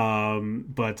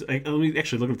 But let me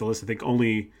actually look at the list. I think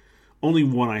only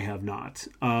one I have not.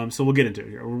 So we'll get into it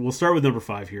here. We'll start with number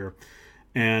 5 here.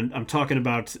 And I'm talking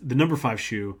about the number 5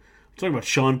 shoe. I'm talking about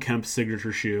Shawn Kemp's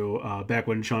signature shoe. Back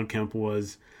when Shawn Kemp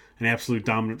was an absolute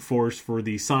dominant force for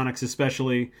the Sonics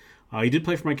especially. He did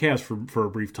play for my Cavs for a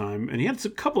brief time. And he had a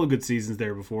couple of good seasons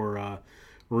there before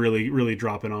really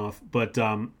dropping off. But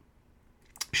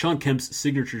Shawn Kemp's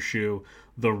signature shoe,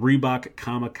 the Reebok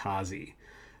Kamikaze.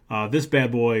 This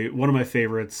bad boy, one of my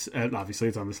favorites, and obviously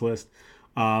it's on this list.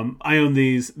 I own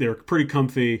these. They're pretty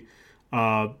comfy.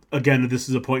 Again, this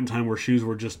is a point in time where shoes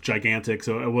were just gigantic,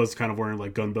 so I was kind of wearing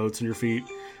like gunboats in your feet.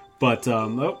 But,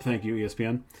 thank you,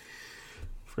 ESPN.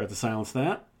 Forgot to silence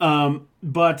that.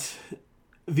 But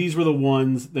these were the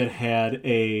ones that had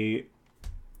a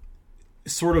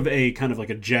sort of a kind of like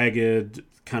a jagged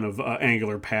kind of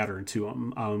angular pattern to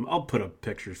them. I'll put up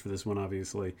pictures for this one,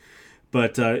 obviously.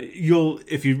 But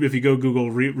if you go Google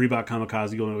Reebok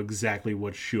Kamikaze, you'll know exactly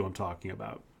what shoe I'm talking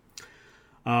about.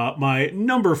 My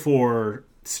number 4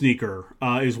 sneaker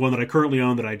is one that I currently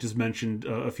own that I just mentioned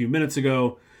a few minutes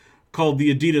ago, called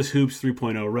the Adidas Hoops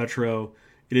 3.0 Retro.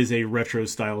 It is a retro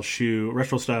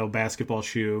style basketball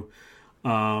shoe.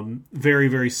 Very,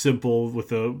 very simple with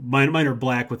the minor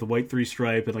black with the white 3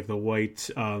 stripe and like the white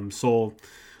sole.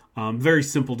 Very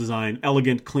simple design,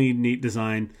 elegant, clean, neat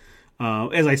design.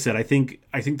 As I said, I think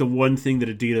the one thing that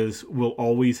Adidas will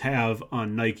always have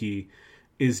on Nike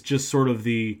is just sort of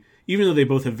even though they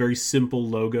both have very simple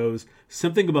logos,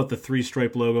 something about the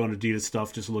 3-stripe logo on Adidas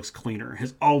stuff just looks cleaner.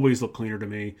 Has always looked cleaner to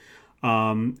me.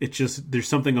 There's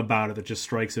something about it that just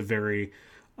strikes a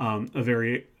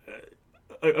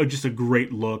just a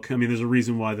great look. I mean, there's a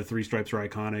reason why the 3 stripes are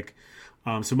iconic.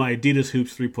 So my Adidas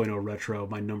Hoops 3.0 Retro,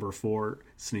 my number 4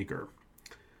 sneaker.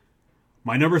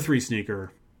 My number 3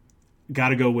 sneaker, got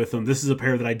to go with them. This is a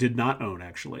pair that I did not own,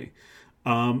 actually.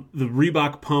 The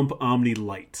Reebok Pump Omni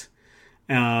Light.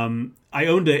 I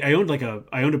owned a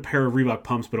pair of Reebok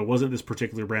pumps, but it wasn't this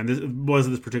particular brand. It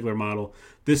wasn't this particular model.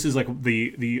 This is like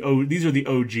these are the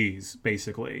OGs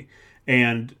basically,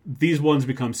 and these ones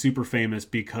become super famous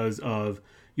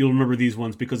you'll remember these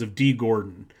ones because of D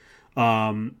Brown,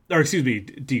 not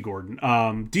D Gordon.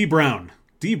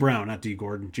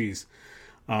 Jeez,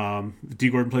 D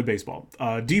Gordon played baseball.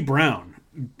 D Brown,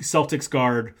 Celtics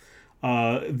guard.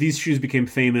 These shoes became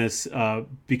famous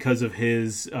because of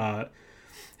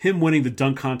him winning the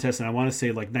dunk contest, and I want to say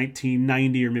like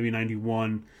 1990 or maybe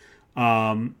 91.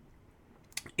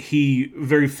 He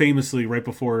very famously right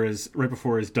before his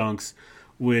dunks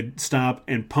would stop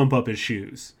and pump up his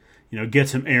shoes. Get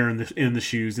some air in the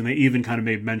shoes, and they even kind of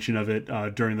made mention of it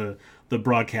during the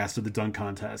broadcast of the dunk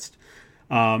contest.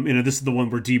 This is the one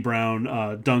where D Brown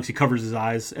dunks. He covers his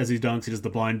eyes as he dunks. He does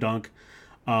the blind dunk.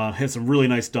 Has some really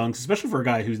nice dunks, especially for a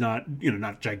guy who's not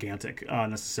gigantic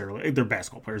necessarily. They're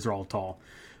basketball players; they're all tall.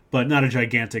 but not a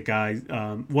gigantic guy.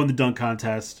 Won the dunk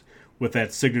contest with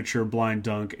that signature blind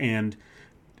dunk and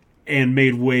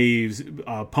made waves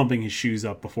pumping his shoes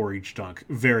up before each dunk.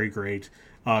 Very great.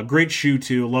 Great shoe,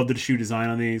 too. Love the shoe design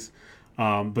on these.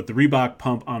 But the Reebok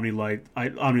Pump Omni-Light's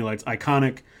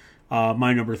iconic.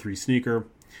 My number 3 sneaker.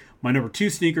 My number 2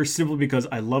 sneaker, simply because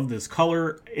I love this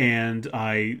color and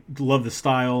I love the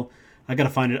style. I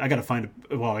gotta find it.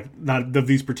 Well, not of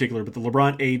these particular, but the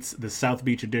LeBron 8s, the South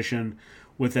Beach edition,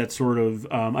 with that sort of.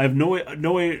 I have no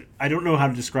way. I don't know how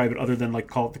to describe it other than like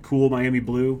call it the cool Miami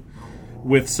blue,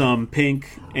 with some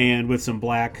pink and with some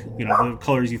black. You know, the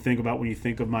colors you think about when you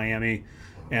think of Miami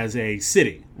as a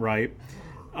city, right?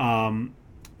 So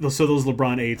those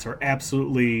LeBron 8s are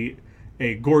absolutely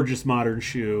a gorgeous modern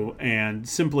shoe, and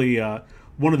simply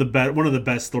one of the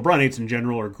best. LeBron 8s in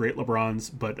general are great LeBrons,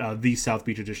 but these South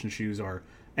Beach Edition shoes are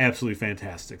absolutely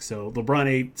fantastic. So LeBron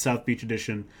 8 South Beach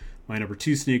Edition, my number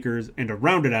 2 sneakers, and to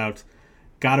round it out,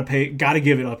 gotta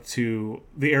give it up to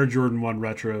the Air Jordan 1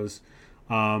 Retros.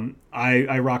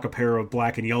 I rock a pair of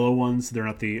black and yellow ones. They're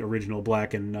not the original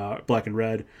black and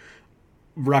red.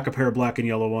 Rock a pair of black and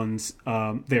yellow ones.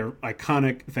 They're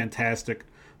iconic, fantastic.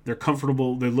 They're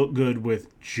comfortable. They look good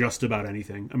with just about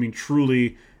anything. I mean,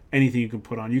 truly anything you can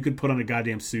put on. You could put on a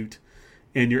goddamn suit,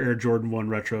 and your Air Jordan 1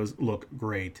 Retros look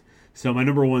great. So my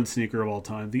number 1 sneaker of all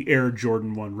time, the Air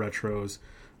Jordan 1 Retros.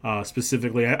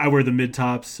 Specifically, I wear the mid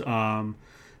tops.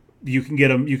 You can get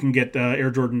them. You can get Air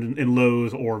Jordan in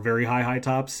lows or very high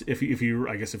tops if you're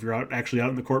out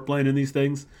in the court playing in these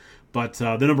things. But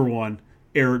the number 1,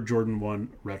 Air Jordan 1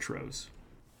 Retros.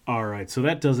 All right, so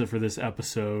that does it for this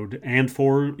episode and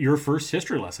for your first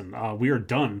history lesson. We are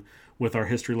done with our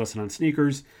history lesson on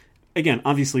sneakers. Again,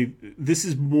 obviously, this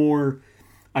is more...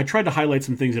 I tried to highlight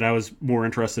some things that I was more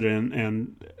interested in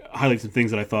and highlight some things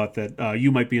that I thought that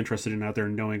you might be interested in out there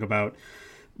and knowing about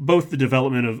both the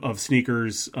development of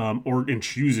sneakers or in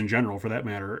shoes in general, for that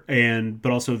matter,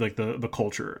 but also like the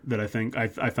culture that I think I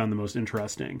found the most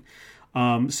interesting.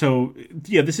 So,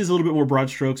 yeah, this is a little bit more broad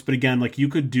strokes, but again, like you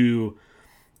could do...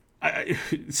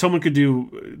 someone could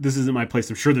do, this isn't my place,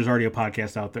 I'm sure there's already a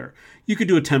podcast out there. You could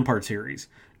do a 10-part series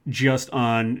just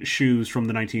on shoes from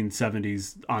the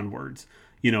 1970s onwards.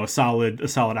 You know, a solid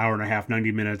hour and a half,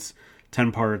 90 minutes,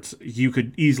 10 parts. You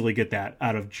could easily get that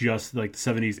out of just like the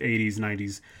 70s,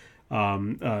 80s,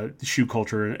 90s shoe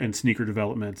culture and sneaker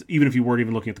development. Even if you weren't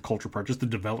even looking at the culture part, just the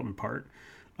development part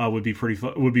would be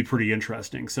pretty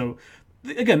interesting. So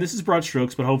again, this is broad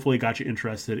strokes, but hopefully it got you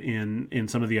interested in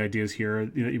some of the ideas here.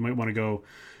 You know, you might want to go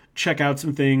check out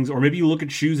some things, or maybe you look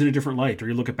at shoes in a different light, or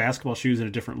you look at basketball shoes in a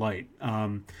different light.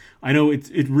 I know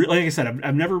like I said,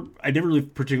 I never really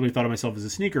particularly thought of myself as a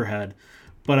sneakerhead,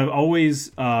 but I've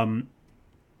always, I'm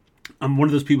one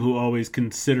of those people who always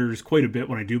considers quite a bit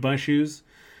when I do buy shoes.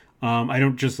 I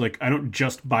don't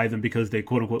just buy them because they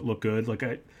quote unquote look good. Like,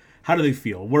 how do they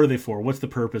feel? What are they for? What's the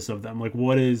purpose of them? Like,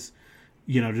 what is,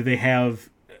 you know, do they have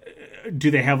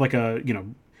like a, you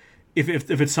know, if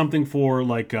it's something for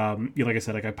like, you know, like I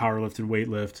said, like I power lift and weight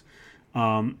lift,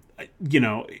 you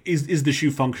know, is the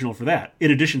shoe functional for that in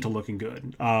addition to looking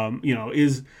good? You know,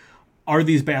 are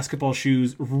these basketball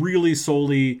shoes really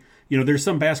solely, you know, there's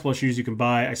some basketball shoes you can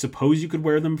buy. I suppose you could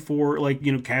wear them for like,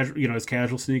 you know, casual, you know, as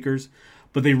casual sneakers,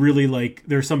 but they really like,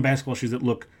 there's some basketball shoes that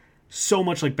look so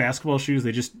much like basketball shoes.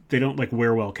 They don't like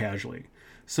wear well casually.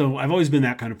 So I've always been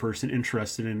that kind of person,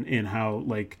 interested in how,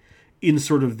 like, in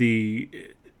sort of the,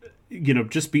 you know,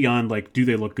 just beyond, like, do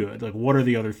they look good? Like, what are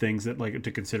the other things that, like,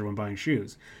 to consider when buying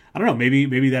shoes? I don't know.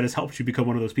 Maybe that has helped you become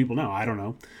one of those people now. I don't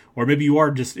know. Or maybe you are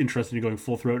just interested in going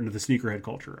full throat into the sneakerhead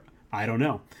culture. I don't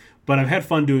know. But I've had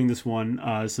fun doing this one.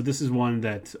 So this is one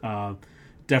that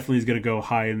definitely is going to go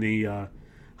high in the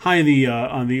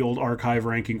on the old archive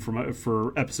ranking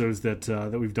for episodes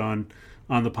that we've done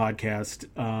on the podcast.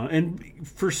 And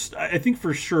I think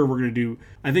for sure we're going to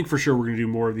do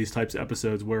more of these types of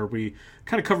episodes where we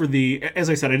kind of cover as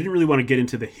I said, I didn't really want to get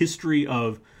into the history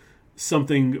of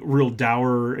something real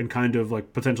dour and kind of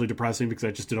like potentially depressing because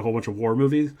I just did a whole bunch of war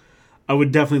movies. I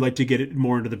would definitely like to get it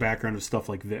more into the background of stuff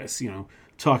like this, you know,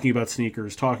 talking about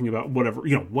sneakers, talking about whatever,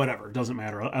 you know, whatever, it doesn't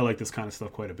matter. I like this kind of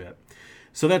stuff quite a bit.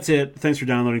 So that's it. Thanks for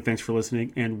downloading. Thanks for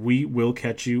listening. And we will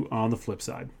catch you on the flip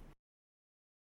side.